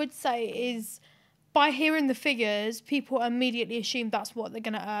thing I would say is, by hearing the figures, people immediately assume that's what they're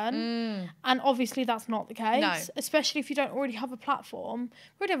going to earn. And obviously that's not the case. No. Especially if you don't already have a platform. If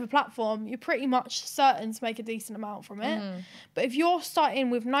you already have a platform, you're pretty much certain to make a decent amount from it. But if you're starting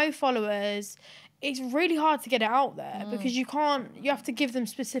with no followers, it's really hard to get it out there because you have to give them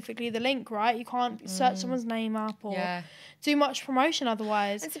specifically the link, right? You can't search someone's name up or do much promotion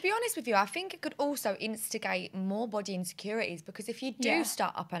otherwise. And to be honest with you, I think it could also instigate more body insecurities because if you do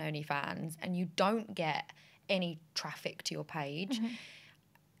start up on OnlyFans and you don't get any traffic to your page,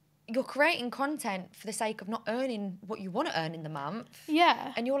 you're creating content for the sake of not earning what you want to earn in the month.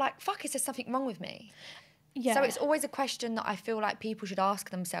 Yeah. And you're like, fuck, is there something wrong with me? Yeah. So it's always a question that I feel like people should ask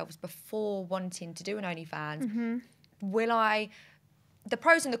themselves before wanting to do an OnlyFans. Will I... The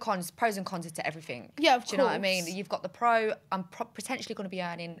pros and cons is to everything. Yeah, of course. Do you know what I mean? You've got the pro, I'm potentially going to be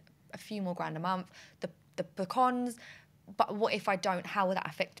earning a few more grand a month. The cons, but what if I don't? How will that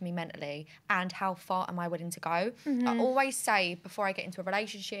affect me mentally? And how far am I willing to go? I always say before I get into a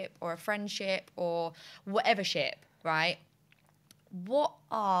relationship or a friendship or whatever ship, right? What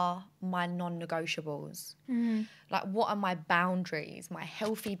are my non-negotiables? Like, what are my boundaries, my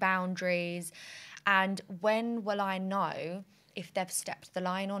healthy boundaries? And when will I know if they've stepped the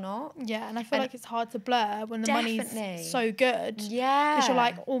line or not? Yeah, and I feel like it's hard to blur when the money's so good. Yeah. Because you're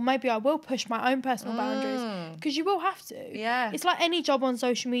like, oh, maybe I will push my own personal boundaries. Because you will have to. Yeah. It's like any job on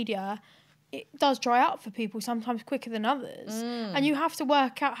social media. It does dry up for people sometimes quicker than others. And you have to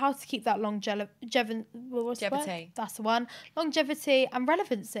work out how to keep that longevity. That's the one. Longevity and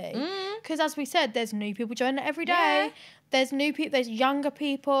relevancy. Because as we said, there's new people joining it every day. Yeah. There's new people, there's younger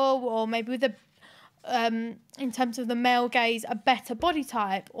people, or maybe with in terms of the male gaze, a better body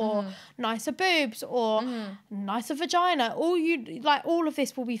type or nicer boobs or nicer vagina. All of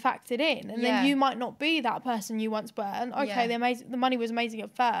this will be factored in. And then you might not be that person you once were. And okay, the money was amazing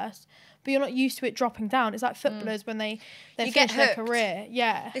at first, but you're not used to it dropping down. It's like footballers when they finish their career.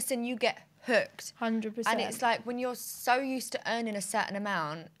 Yeah. Listen, you get hooked. 100%. And it's like when you're so used to earning a certain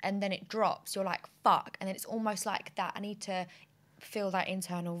amount and then it drops, you're like, fuck. And then it's almost like that. I need to fill that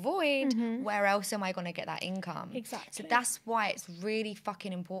internal void. Where else am I going to get that income? Exactly. So that's why it's really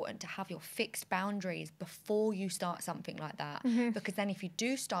fucking important to have your fixed boundaries before you start something like that. Because then if you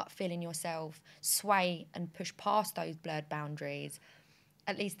do start feeling yourself sway and push past those blurred boundaries,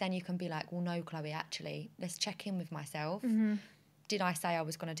 at least then you can be like, well, no, Chloe, actually, let's check in with myself. Did I say I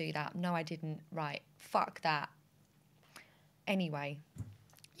was going to do that? No, I didn't. Right. Fuck that. Anyway.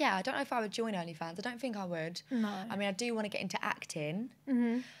 Yeah, I don't know if I would join OnlyFans. I don't think I would. No. I mean, I do want to get into acting.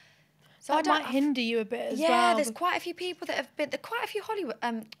 So that might hinder you a bit as well. Yeah, there's quite a few people that have been... Quite a few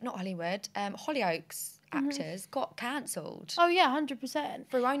Hollyoaks actors got cancelled. Oh, yeah, 100%.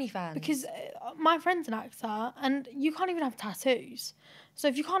 Through OnlyFans. Because my friend's an actor and you can't even have tattoos. So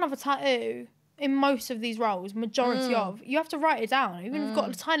if you can't have a tattoo... in most of these roles, majority of, you have to write it down. Even if you've got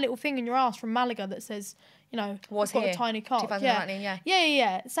a tiny little thing in your ass from Malaga that says, you know, was got here. a tiny cock. 2019,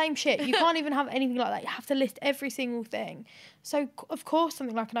 Yeah. Same shit. You can't even have anything like that. You have to list every single thing. So, of course,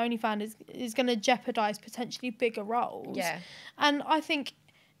 something like an OnlyFans is going to jeopardise potentially bigger roles. Yeah. And I think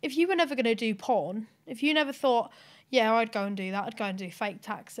if you were never going to do porn, if you never thought, yeah, I'd go and do that, I'd go and do fake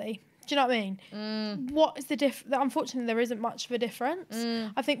taxi. Do you know what I mean? What is the Unfortunately, there isn't much of a difference.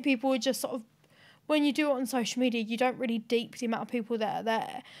 I think people would just sort of, when you do it on social media, you don't really deep the amount of people that are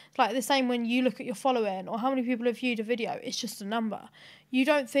there. It's like the same when you look at your following or how many people have viewed a video, it's just a number. You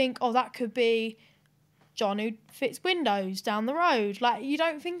don't think, oh, that could be John who fits windows down the road. Like, you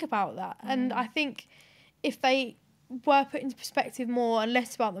don't think about that. And I think if they were put into perspective more and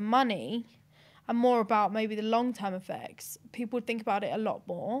less about the money and more about maybe the long-term effects, people would think about it a lot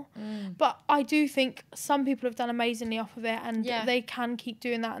more. But I do think some people have done amazingly off of it and they can keep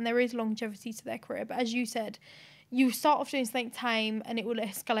doing that and there is longevity to their career. But as you said, you start off doing something tame and it will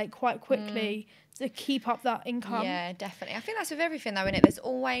escalate quite quickly to keep up that income. Yeah, definitely. I think that's with everything though, innit? There's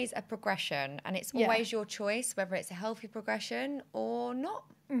always a progression and it's always your choice whether it's a healthy progression or not.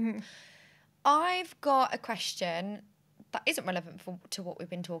 I've got a question that isn't relevant to what we've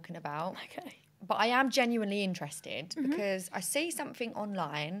been talking about. Okay. But I am genuinely interested because I see something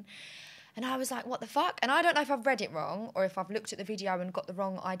online and I was like, what the fuck? And I don't know if I've read it wrong or if I've looked at the video and got the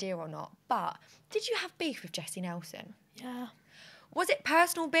wrong idea or not. But did you have beef with Jessie Nelson? Yeah. Was it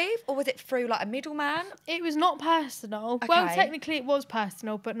personal beef or was it through like a middleman? It was not personal. Okay. Well, technically it was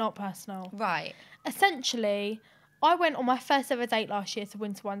personal, but not personal. Right. Essentially, I went on my first ever date last year to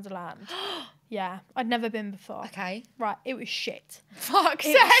Winter Wonderland. Yeah, I'd never been before. Okay. Right, it was shit. Fuck's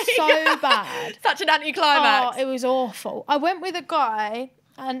sake. It was so bad. Such an anticlimax. Oh, it was awful. I went with a guy,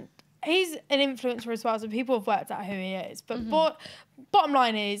 and he's an influencer as well, so people have worked out who he is. But bottom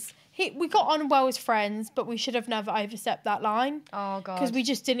line is, we got on well as friends, but we should have never overstepped that line. Oh, God. Because we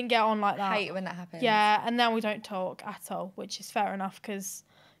just didn't get on like that. I hate it when that happens. Yeah, and now we don't talk at all, which is fair enough because,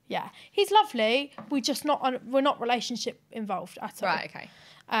 yeah, he's lovely. We're not relationship involved at all. Right, okay.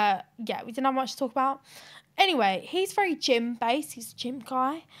 Yeah, we didn't have much to talk about. Anyway, he's very gym-based. He's a gym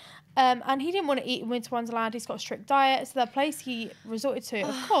guy. And he didn't want to eat in Winter Wonderland. He's got a strict diet. So the place he resorted to,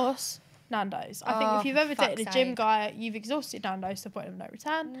 of course, Nando's. I think if you've ever dated a gym guy, you've exhausted Nando's to the point of no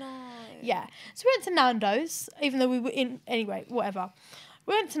return. No. Yeah. So we went to Nando's, even though we were in... Anyway, whatever.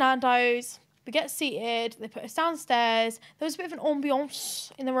 We went to Nando's. We get seated. They put us downstairs. There was a bit of an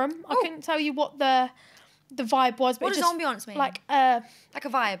ambiance in the room. I couldn't tell you what the vibe was. But What does ambiance mean? Like a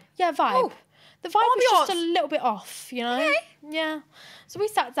vibe? Yeah, vibe. Ooh. The vibe was Ambiance. just a little bit off, you know? Okay. Yeah. So we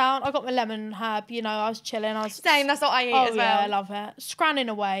sat down. I got my lemon herb, you know, I was chilling. Same, that's what I eat as well. Yeah, I love it. Scranning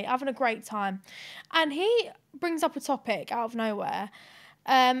away, having a great time. And he brings up a topic out of nowhere.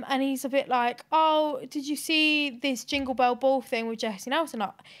 And he's a bit like, oh, did you see this Jingle Bell Ball thing with Jessie Nelson?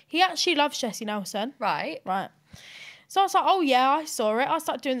 Like, he actually loves Jessie Nelson. Right. Right. So I was like, oh, yeah, I saw it. I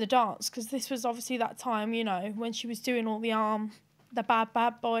started doing the dance because this was obviously that time, you know, when she was doing all the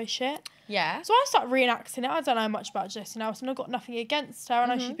bad boy shit. Yeah. So I started reenacting it. I don't know much about Jessie Nelson. I've got nothing against her. I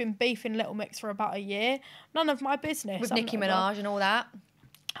know she's been beefing Little Mix for about a year. None of my business. With Nicki Minaj and all that.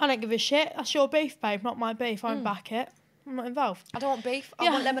 I don't give a shit. That's your beef, babe, not my beef. I won't back it. I'm not involved. I don't want beef. I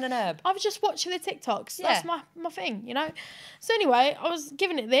want lemon and herb. I was just watching the TikToks. Yeah. That's my thing, you know? So anyway, I was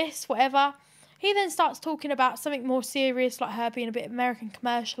giving it this, whatever. He then starts talking about something more serious, like her being a bit American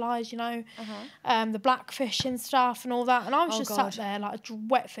commercialised, you know, the blackfish and stuff and all that. And I was just sat there like a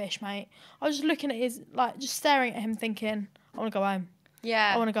wet fish, mate. I was just looking at his, like, just staring at him thinking, I want to go home.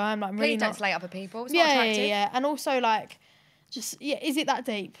 Yeah. I want to go home. Like, I'm really Please don't not... slay other people. It's not attractive. Yeah. And also, like, just, is it that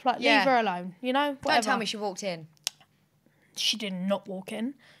deep? Like, leave her alone, you know? Whatever. Don't tell me she walked in. She did not walk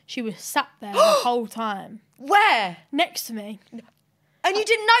in. She was sat there the whole time. Where? Next to me. And you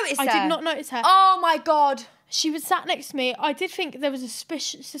didn't notice her? I did not notice her. Oh, my God. She was sat next to me. I did think there was a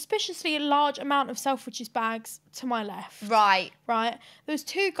suspiciously large amount of Selfridges bags to my left. Right. Right. There was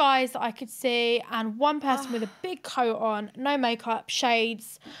two guys that I could see and one person with a big coat on, no makeup,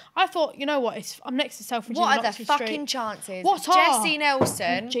 shades. I thought, you know what? I'm next to Selfridges. What are the fucking chances? What are? Jessie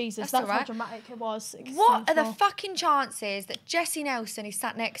Nelson. Jesus, that's how dramatic it was. What are the fucking chances that Jessie Nelson is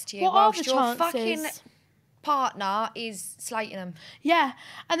sat next to you What whilst are the your chances? fucking partner is slating them? Yeah,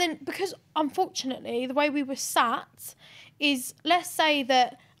 and then because unfortunately the way we were sat is, let's say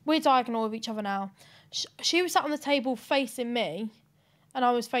that we're diagonal with each other now. She was sat on the table facing me and I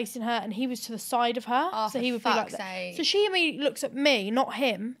was facing her and he was to the side of her. Oh, so he would be like that. So she immediately looks at me, not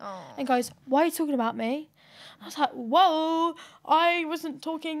him, and goes, why are you talking about me? I was like, whoa, I wasn't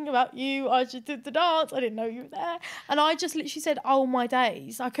talking about you. I just did the dance. I didn't know you were there. And I just literally said, oh, my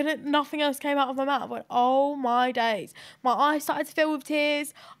days. I couldn't, nothing else came out of my mouth. I went, oh, my days. My eyes started to fill with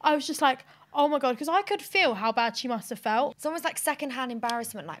tears. I was just like, oh, my God, because I could feel how bad she must have felt. It's almost like secondhand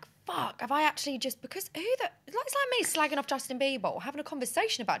embarrassment, like, fuck, have I actually just, because it's like me slagging off Justin Bieber or having a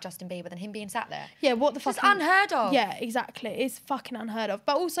conversation about Justin Bieber than him being sat there. Yeah, what the fuck? It's unheard of. Yeah, exactly. It's fucking unheard of.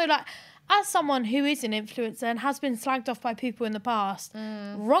 But also, like, as someone who is an influencer and has been slagged off by people in the past,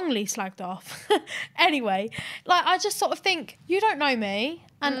 wrongly slagged off, anyway, like, I just sort of think, you don't know me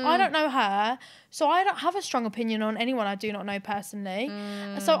and I don't know her, so I don't have a strong opinion on anyone I do not know personally.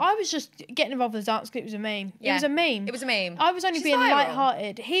 So I was just getting involved with the dance because it was a meme. Yeah. It was a meme. It was a meme. I was only She's being viral.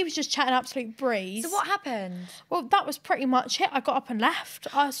 lighthearted. He was just chatting absolute breeze. So what happened? Well, that was pretty much it. I got up and left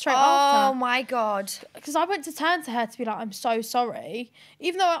straight after. Oh, my God. Because I went to turn to her to be like, I'm so sorry.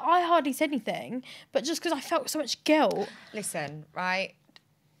 Even though I hardly said anything, but just because I felt so much guilt. Listen, right?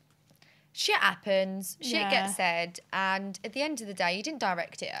 shit happens, shit Yeah. gets said, and at the end of the day, you didn't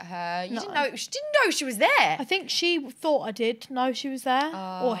direct it at her. You didn't know she was there. I think she thought I did know she was there,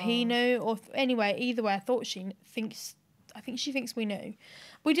 or he knew, or anyway, either way, I think she thinks we knew.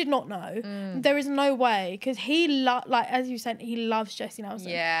 We did not know. There is no way, because he like as you said, he loves Jessie Nelson.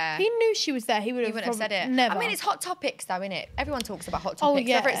 Yeah. He knew she was there. He wouldn't have said it. Never. I mean, it's hot topics though, innit? Everyone talks about hot topics,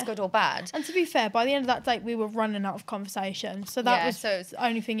 whether it's good or bad. And to be fair, by the end of that date, we were running out of conversation. So that was the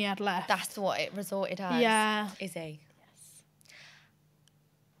only thing he had left. That's what it resorted as. Yeah. Issy. Yes.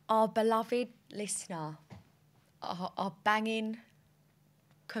 Our beloved listener, our banging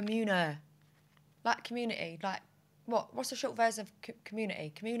communer. Community. What's the short version of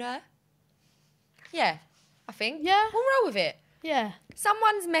community? Communer? Yeah, I think. Yeah. We'll roll with it. Yeah.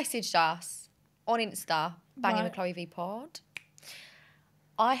 Someone's messaged us on Insta, Bangin with Chloe V Pod.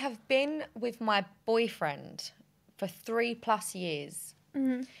 I have been with my boyfriend for 3+ years.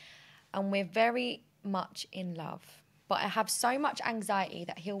 And we're very much in love. But I have so much anxiety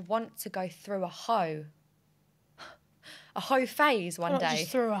that he'll want to go through a hoe phase one day.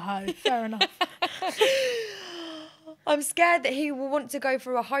 Just through a hoe. Fair enough. I'm scared that he will want to go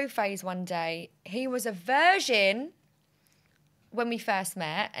through a hoe phase one day. He was a virgin when we first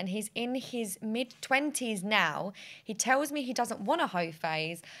met, and he's in his mid-20s now. He tells me he doesn't want a hoe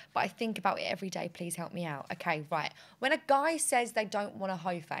phase, but I think about it every day. Please help me out. Okay, right. When a guy says they don't want a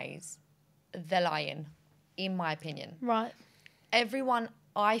hoe phase, they're lying, in my opinion. Right. Everyone,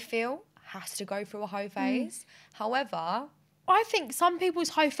 I feel, has to go through a hoe phase. However, I think some people's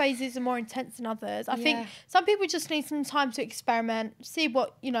hoe phases are more intense than others. I think some people just need some time to experiment, see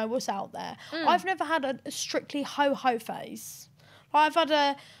what's out there. I've never had a strictly hoe phase. I've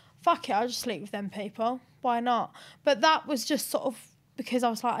had fuck it, I'll just sleep with them people. Why not? But that was just sort of because I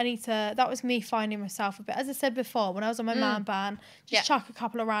was like, that was me finding myself a bit. As I said before, when I was on my man band, just chuck a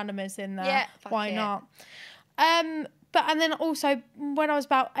couple of randomers in there. Yeah, why not? And then also when I was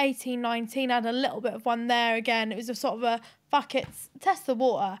about 18, 19, I had a little bit of one there again. It was a sort of a fuck it, test the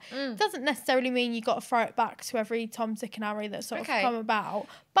water. Doesn't necessarily mean you got to throw it back to every Tom, Dick and Harry that's sort of come about.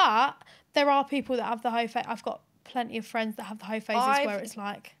 But there are people that have the hoe phase. I've got plenty of friends that have the hoe phases where it's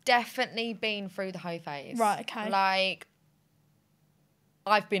like... definitely been through the hoe phase. Right, okay.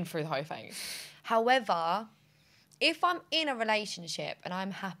 I've been through the hoe phase. However, if I'm in a relationship and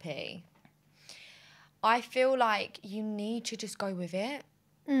I'm happy... I feel like you need to just go with it.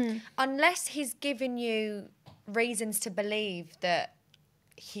 Unless he's given you reasons to believe that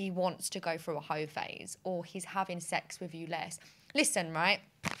he wants to go through a hoe phase or he's having sex with you less. Listen, right?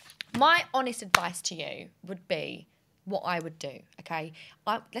 My honest advice to you would be what I would do, okay?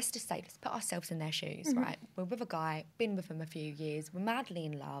 Let's put ourselves in their shoes, right? We're with a guy, been with him a few years, we're madly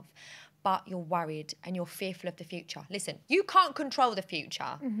in love, but you're worried and you're fearful of the future. Listen, you can't control the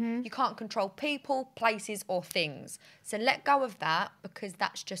future. You can't control people, places, or things. So let go of that because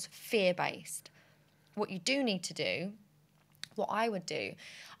that's just fear-based. What you do need to do, what I would do,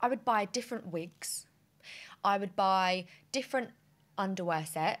 I would buy different wigs. I would buy different underwear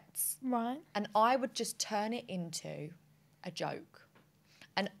sets. Right. And I would just turn it into a joke.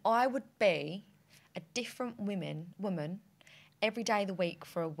 And I would be a different woman every day of the week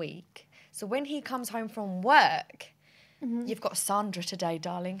for a week. So when he comes home from work, you've got Sandra today,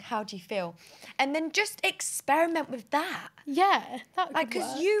 darling. How do you feel? And then just experiment with that. Yeah, that could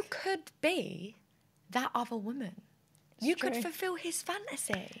because work. you could be that other woman. You could true. fulfill his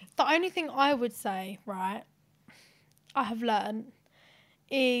fantasy. The only thing I would say, right, I have learned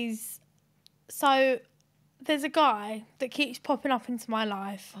is, so there's a guy that keeps popping up into my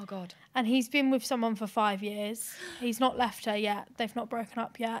life. Oh, God. And he's been with someone for 5 years. He's not left her yet. They've not broken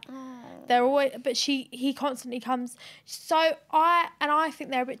up yet. Oh. They're always, but he constantly comes. So I think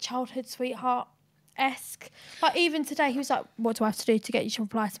they're a bit childhood sweetheart-esque. Like even today, he was like, "What do I have to do to get you to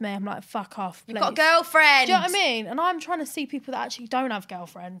reply to me?" I'm like, "Fuck off, please." You've got a girlfriend. Do you know what I mean? And I'm trying to see people that actually don't have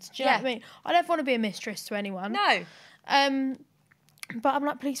girlfriends. Do you know what I mean? I don't want to be a mistress to anyone. No. But I'm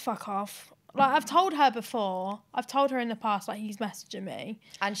like, please fuck off. Like, I've told her before. I've told her in the past, like, he's messaging me.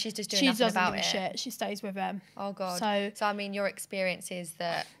 And she's just doing nothing about it. She doesn't give a shit. She stays with him. Oh, God. So, I mean, your experience is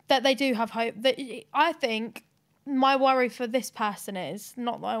that... That they do have hope. That I think my worry for this person is,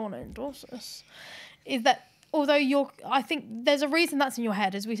 not that I want to endorse this, is that although I think there's a reason that's in your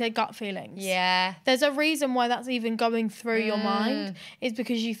head, as we say, gut feelings. Yeah. There's a reason why that's even going through your mind, is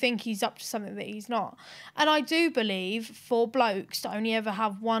because you think he's up to something that he's not. And I do believe for blokes to only ever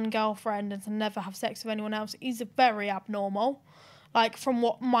have one girlfriend and to never have sex with anyone else is very abnormal. Like, from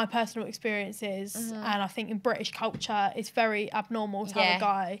what my personal experience is, and I think in British culture, it's very abnormal to have a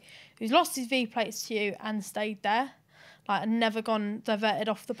guy who's lost his V plates to you and stayed there. like and never gone diverted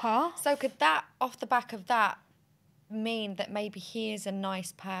off the path. So could that, off the back of that, mean that maybe he is a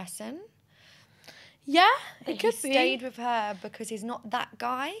nice person? Yeah, That it could he be. stayed with her because he's not that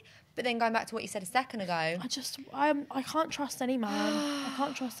guy. But then going back to what you said a second ago. I can't trust any man. I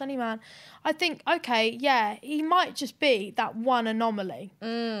can't trust any man. I think, okay, yeah, he might just be that one anomaly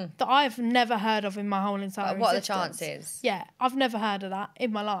that I've never heard of in my whole entire What are the existence. chances? Yeah, I've never heard of that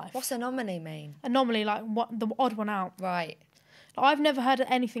in my life. What's anomaly mean? Anomaly, like what the odd one out. Right. I've never heard of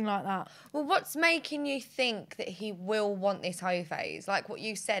anything like that. Well, what's making you think that he will want this hoe phase? Like what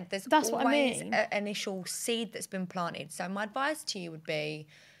you said, there's That's always what I mean. an initial seed that's been planted. So my advice to you would be,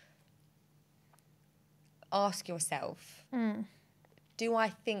 ask yourself, do I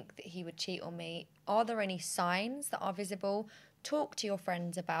think that he would cheat on me? Are there any signs that are visible? Talk to your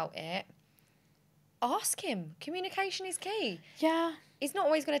friends about it. Ask him. Communication is key. Yeah. He's not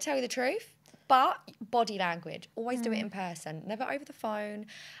always going to tell you the truth, but body language, always do it in person, never over the phone.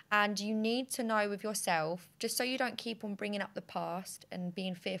 And you need to know with yourself, just so you don't keep on bringing up the past and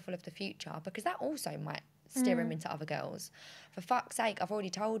being fearful of the future, because that also might steer him into other girls. For fuck's sake, I've already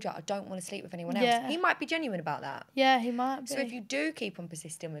told you I don't want to sleep with anyone else. Yeah. He might be genuine about that. Yeah, he might be. So if you do keep on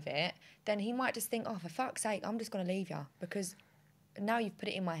persisting with it, then he might just think, oh, for fuck's sake, I'm just going to leave you, because now you've put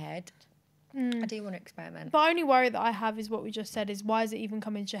it in my head. I do want to experiment. The only worry that I have is what we just said is, why is it even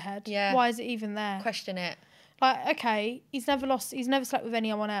come into your head? Yeah. Why is it even there? Question it. Like, okay, he's never slept with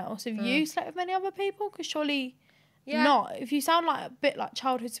anyone else. Have you slept with many other people? Because surely not. If you sound like a bit like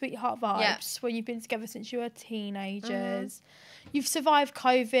childhood sweetheart vibes, when you've been together since you were teenagers, you've survived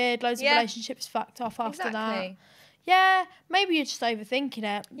COVID, loads of relationships fucked off after that. Yeah, maybe you're just overthinking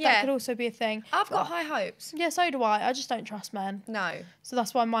it. Yeah. That could also be a thing. I've got high hopes. Yeah, so do I. I just don't trust men. No. So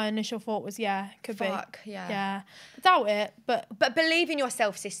that's why my initial thought was, could be. Yeah. Yeah. I doubt it, but believe in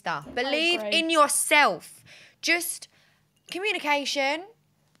yourself, sister. Believe agree. in yourself. Just communication.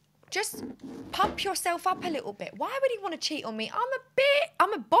 Just pump yourself up a little bit. Why would he want to cheat on me?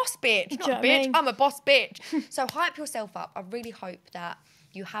 I'm a boss bitch. Not you a know what I bitch. mean? I'm a boss bitch. So hype yourself up. I really hope that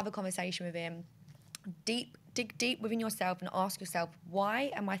you have a conversation with him. Dig deep within yourself and ask yourself,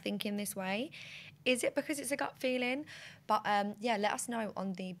 why am I thinking this way? Is it because it's a gut feeling? But let us know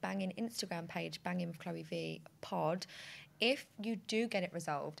on the Bangin Instagram page, Bangin with Chloe V pod, if you do get it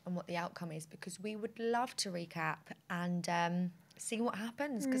resolved and what the outcome is, because we would love to recap and see what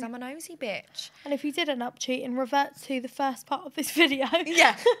happens, because I'm a nosy bitch. and if you did end up cheating, revert to the first part of this video.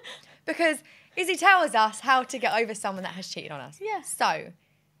 Yeah, because Izzy tells us how to get over someone that has cheated on us. Yeah. So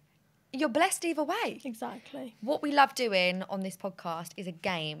you're blessed either way. Exactly. What we love doing on this podcast is a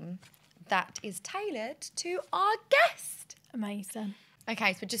game that is tailored to our guest. Amazing.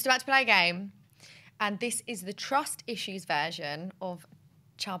 Okay, so we're just about to play a game, and this is the trust issues version of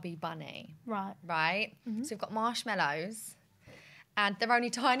Chubby Bunny. Right. Right? So we've got marshmallows, and they're only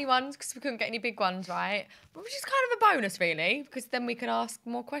tiny ones because we couldn't get any big ones, right? But which is kind of a bonus, really, because then we can ask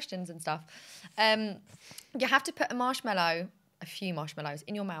more questions and stuff. You have to put a few marshmallows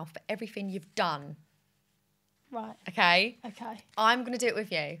in your mouth for everything you've done. Right. Okay? Okay. I'm going to do it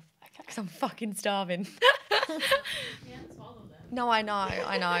with you. Okay. Because I'm fucking starving. Yeah, swallow them. No, I know.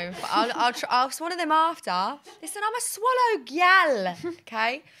 But I'll swallow them after. Listen, I'm a swallow gal.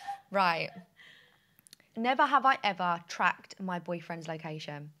 Okay? Right. Never have I ever tracked my boyfriend's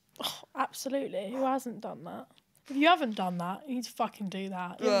location. Oh, absolutely. Who hasn't done that? If you haven't done that, you need to fucking do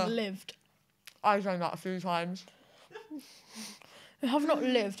that. You haven't lived. I've done that a few times. I have not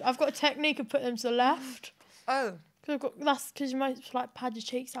lived. I've got a technique of putting them to the left. Oh. That's because you might like pad your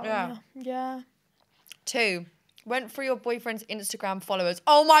cheeks out. Yeah. Yeah. 2, went through your boyfriend's Instagram followers.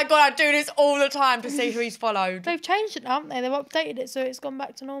 Oh my God, I do this all the time to see who he's followed. They've changed it now, haven't they? They've updated it so it's gone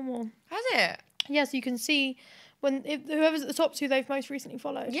back to normal. Has it? Yeah, so you can see whoever's at the top 2 they've most recently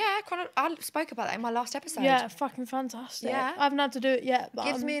followed. Yeah, I spoke about that in my last episode. Yeah, fucking fantastic. Yeah. I haven't had to do it yet. But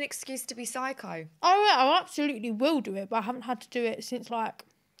Gives me an excuse to be psycho. Oh, yeah, I absolutely will do it, but I haven't had to do it since, like,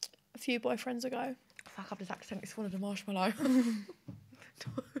 a few boyfriends ago. Fuck, I've just accidentally swallowed a marshmallow.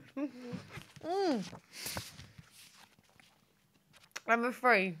 Number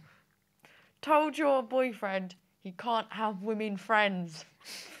 3. Told your boyfriend he can't have women friends.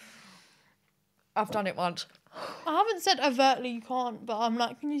 I've done it once. I haven't said overtly you can't, but I'm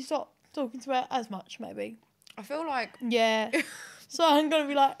like, can you stop talking to her as much, maybe? I feel like... Yeah. So I'm going to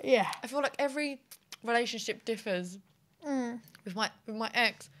be like, yeah. I feel like every relationship differs. With my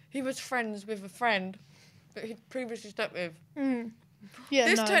ex, he was friends with a friend that he'd previously slept with. Yeah,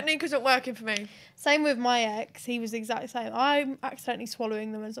 This technique isn't working for me. Same with my ex. He was the exact same. I'm accidentally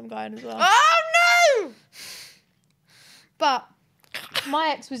swallowing them as I'm going as well. Oh, no! But my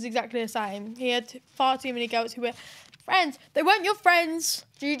ex was exactly the same. He had far too many girls who were Friends. They weren't your friends.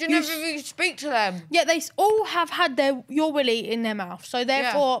 You didn't even speak to them. Yeah, they all have had your willy in their mouth. So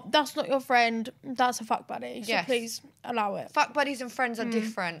therefore, that's not your friend. That's a fuck buddy. So please allow it. Fuck buddies and friends are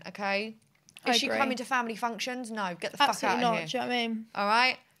different, okay? Is she agree. coming to family functions? No, get the fuck Absolutely out not. of Do you here. know what I mean? All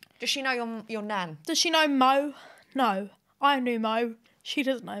right? Does she know your nan? Does she know Mo? No. I knew Mo. She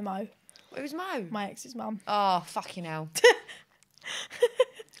doesn't know Mo. Who's Mo? My ex's mum. Oh, fucking hell.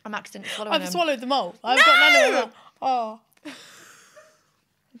 I'm accidentally swallowing them. I've swallowed them all. I've got none of them. Oh.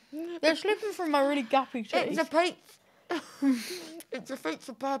 They're slipping from my really gappy teeth. It defeats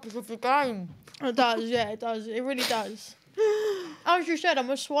the purpose of the game. It does, yeah, it does. It really does. As you said, I'm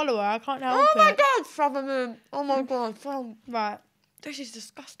a swallower. I can't help it. Oh my God, Soren. Oh my God. Right. This is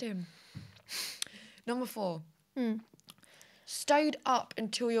disgusting. Number 4. Hmm. Stayed up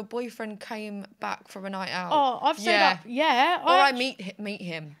until your boyfriend came back from a night out. Oh, I've stayed up. Yeah. Or I meet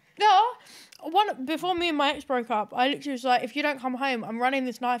him. Yeah. Before me and my ex broke up, I literally was like, if you don't come home, I'm running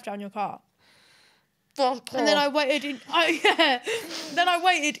this knife down your car. Fuck And then off. I waited Then I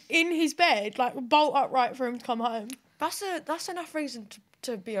waited in his bed, like bolt upright for him to come home. That's enough reason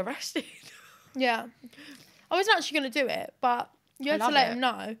to be arrested. Yeah. I wasn't actually going to do it, but you had to love let it. him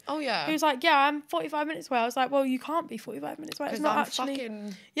know. Oh yeah. He was like, yeah, I'm 45 minutes away. I was like, well, you can't be 45 minutes away. It's Because not I'm actually...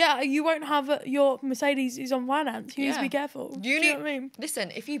 fucking... Yeah, you won't have your Mercedes is on finance. You need to be careful. Do you know what I mean?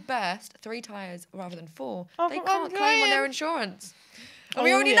 Listen, if you burst 3 tyres rather than 4, Oh, they I'm can't claim on their saying. insurance. And Oh,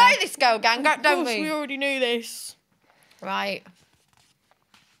 we already yeah. know this girl gang, don't Of course, we? we already knew this. Right.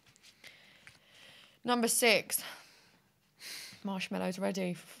 Number 6. Marshmallows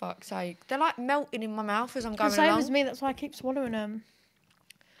ready, for fuck's sake. They're like melting in my mouth as I'm going The same along. as me, that's why I keep swallowing them.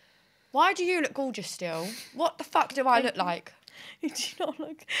 Why do you look gorgeous still? What the fuck do I look like? You do not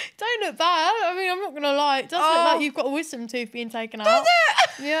look... Don't look bad. I mean, I'm not going to lie. It does look Oh. like you've got a wisdom tooth being taken out. Does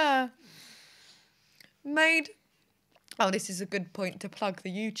it? Yeah. Made... Oh, this is a good point to plug the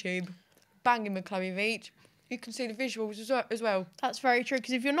YouTube. Bangin with Chloe Veitch. You can see the visuals as well. That's very true,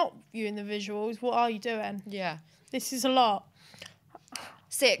 because if you're not viewing the visuals, what are you doing? Yeah. This is a lot.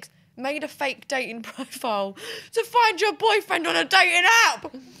 6. Made a fake dating profile to find your boyfriend on a dating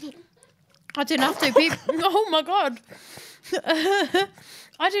app. I didn't have to. Oh my God.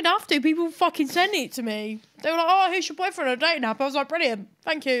 I didn't have to. People fucking sent it to me. They were like, oh, here's your boyfriend on a dating app. I was like, brilliant.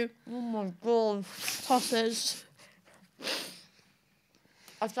 Thank you. Oh my God. Tossers.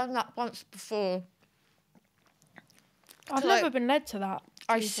 I've done that once before. I've So, never like, been led to that.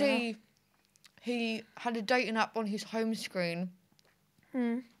 I see he had a dating app on his home screen.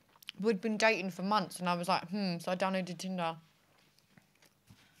 We'd been dating for months and I was like, so I downloaded Tinder.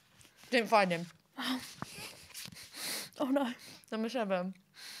 Didn't find him. Oh no. Number 7.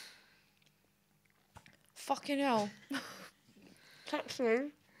 Fucking hell. Texted.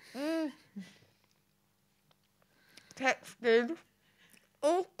 Texted.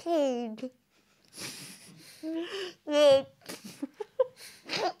 All called. Yeah.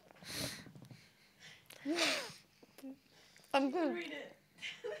 I'm gonna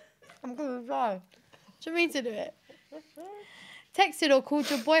die. Do you mean to do it? Texted or called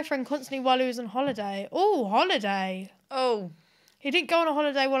your boyfriend constantly while he was on holiday. Oh, holiday. Oh, He didn't go on a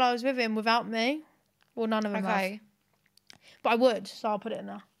holiday while I was with him without me. Well, none of them have. okay. But I would, so I'll put it in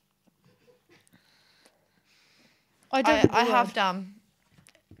there. I I have done.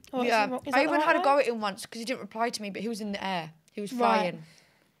 Oh, Yeah, is that I the even right had a one? go at him once because he didn't reply to me, but he was in the air. He was Right. flying.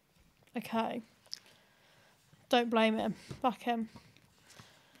 Okay. Don't blame him. Fuck him.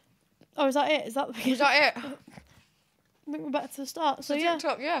 Oh, is that it? Is that the Is that it? I think we're back to the start. So yeah.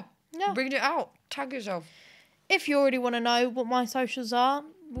 TikTok, yeah. Yeah. Bring it out. Tag yourself. If you already want to know what my socials are,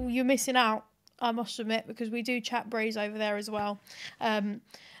 well, you're missing out, I must admit, because we do chat breeze over there as well.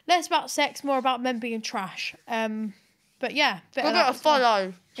 Less about sex, more about men being trash. But yeah. Give it a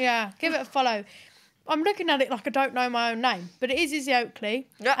follow. Yeah, give it a follow. I'm looking at it like I don't know my own name, but it is Issy Oakley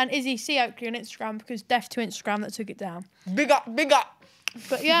Yeah. and Issy C Oakley on Instagram because deaf to Instagram that took it down. Big up, big up.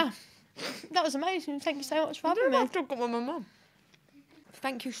 But yeah, that was amazing. Thank you so much for having me. I've still got with my mum.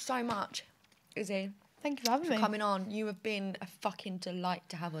 Thank you so much, Izzy, Thank you for having for me. coming on. You have been a fucking delight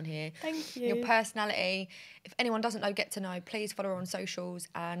to have on here. Thank you. Your personality. If anyone doesn't know, get to know. Please follow her on socials.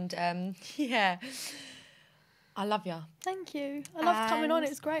 And yeah, I love you. Thank you. I love coming on.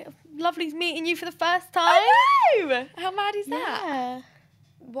 And- It's great. Lovely meeting you for the first time. I know! How mad is that? Yeah.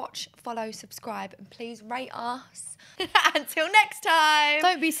 Watch, follow, subscribe, and please rate us. Until next time.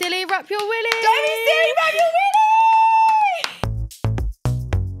 Don't be silly. Wrap your willy. Don't be silly, rub your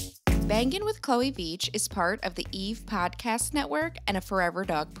willy! Bangin with Chloe Veitch is part of the Eve Podcast Network and a Forever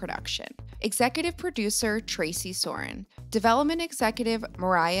Dog production. Executive producer Tracy Soren. Development executive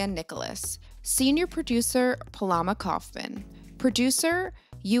Mariah Nickolas. Senior producer, Pulama Kaufman. Producer,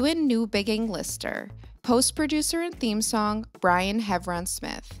 Ewan Newbigging-Lister. Post-producer and theme song, Brian Hevron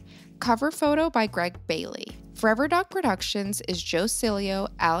Smith. Cover photo by Greg Bailey. Forever Dog Productions is Joe Cilio,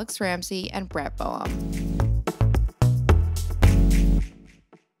 Alex Ramsey, and Brett Boham.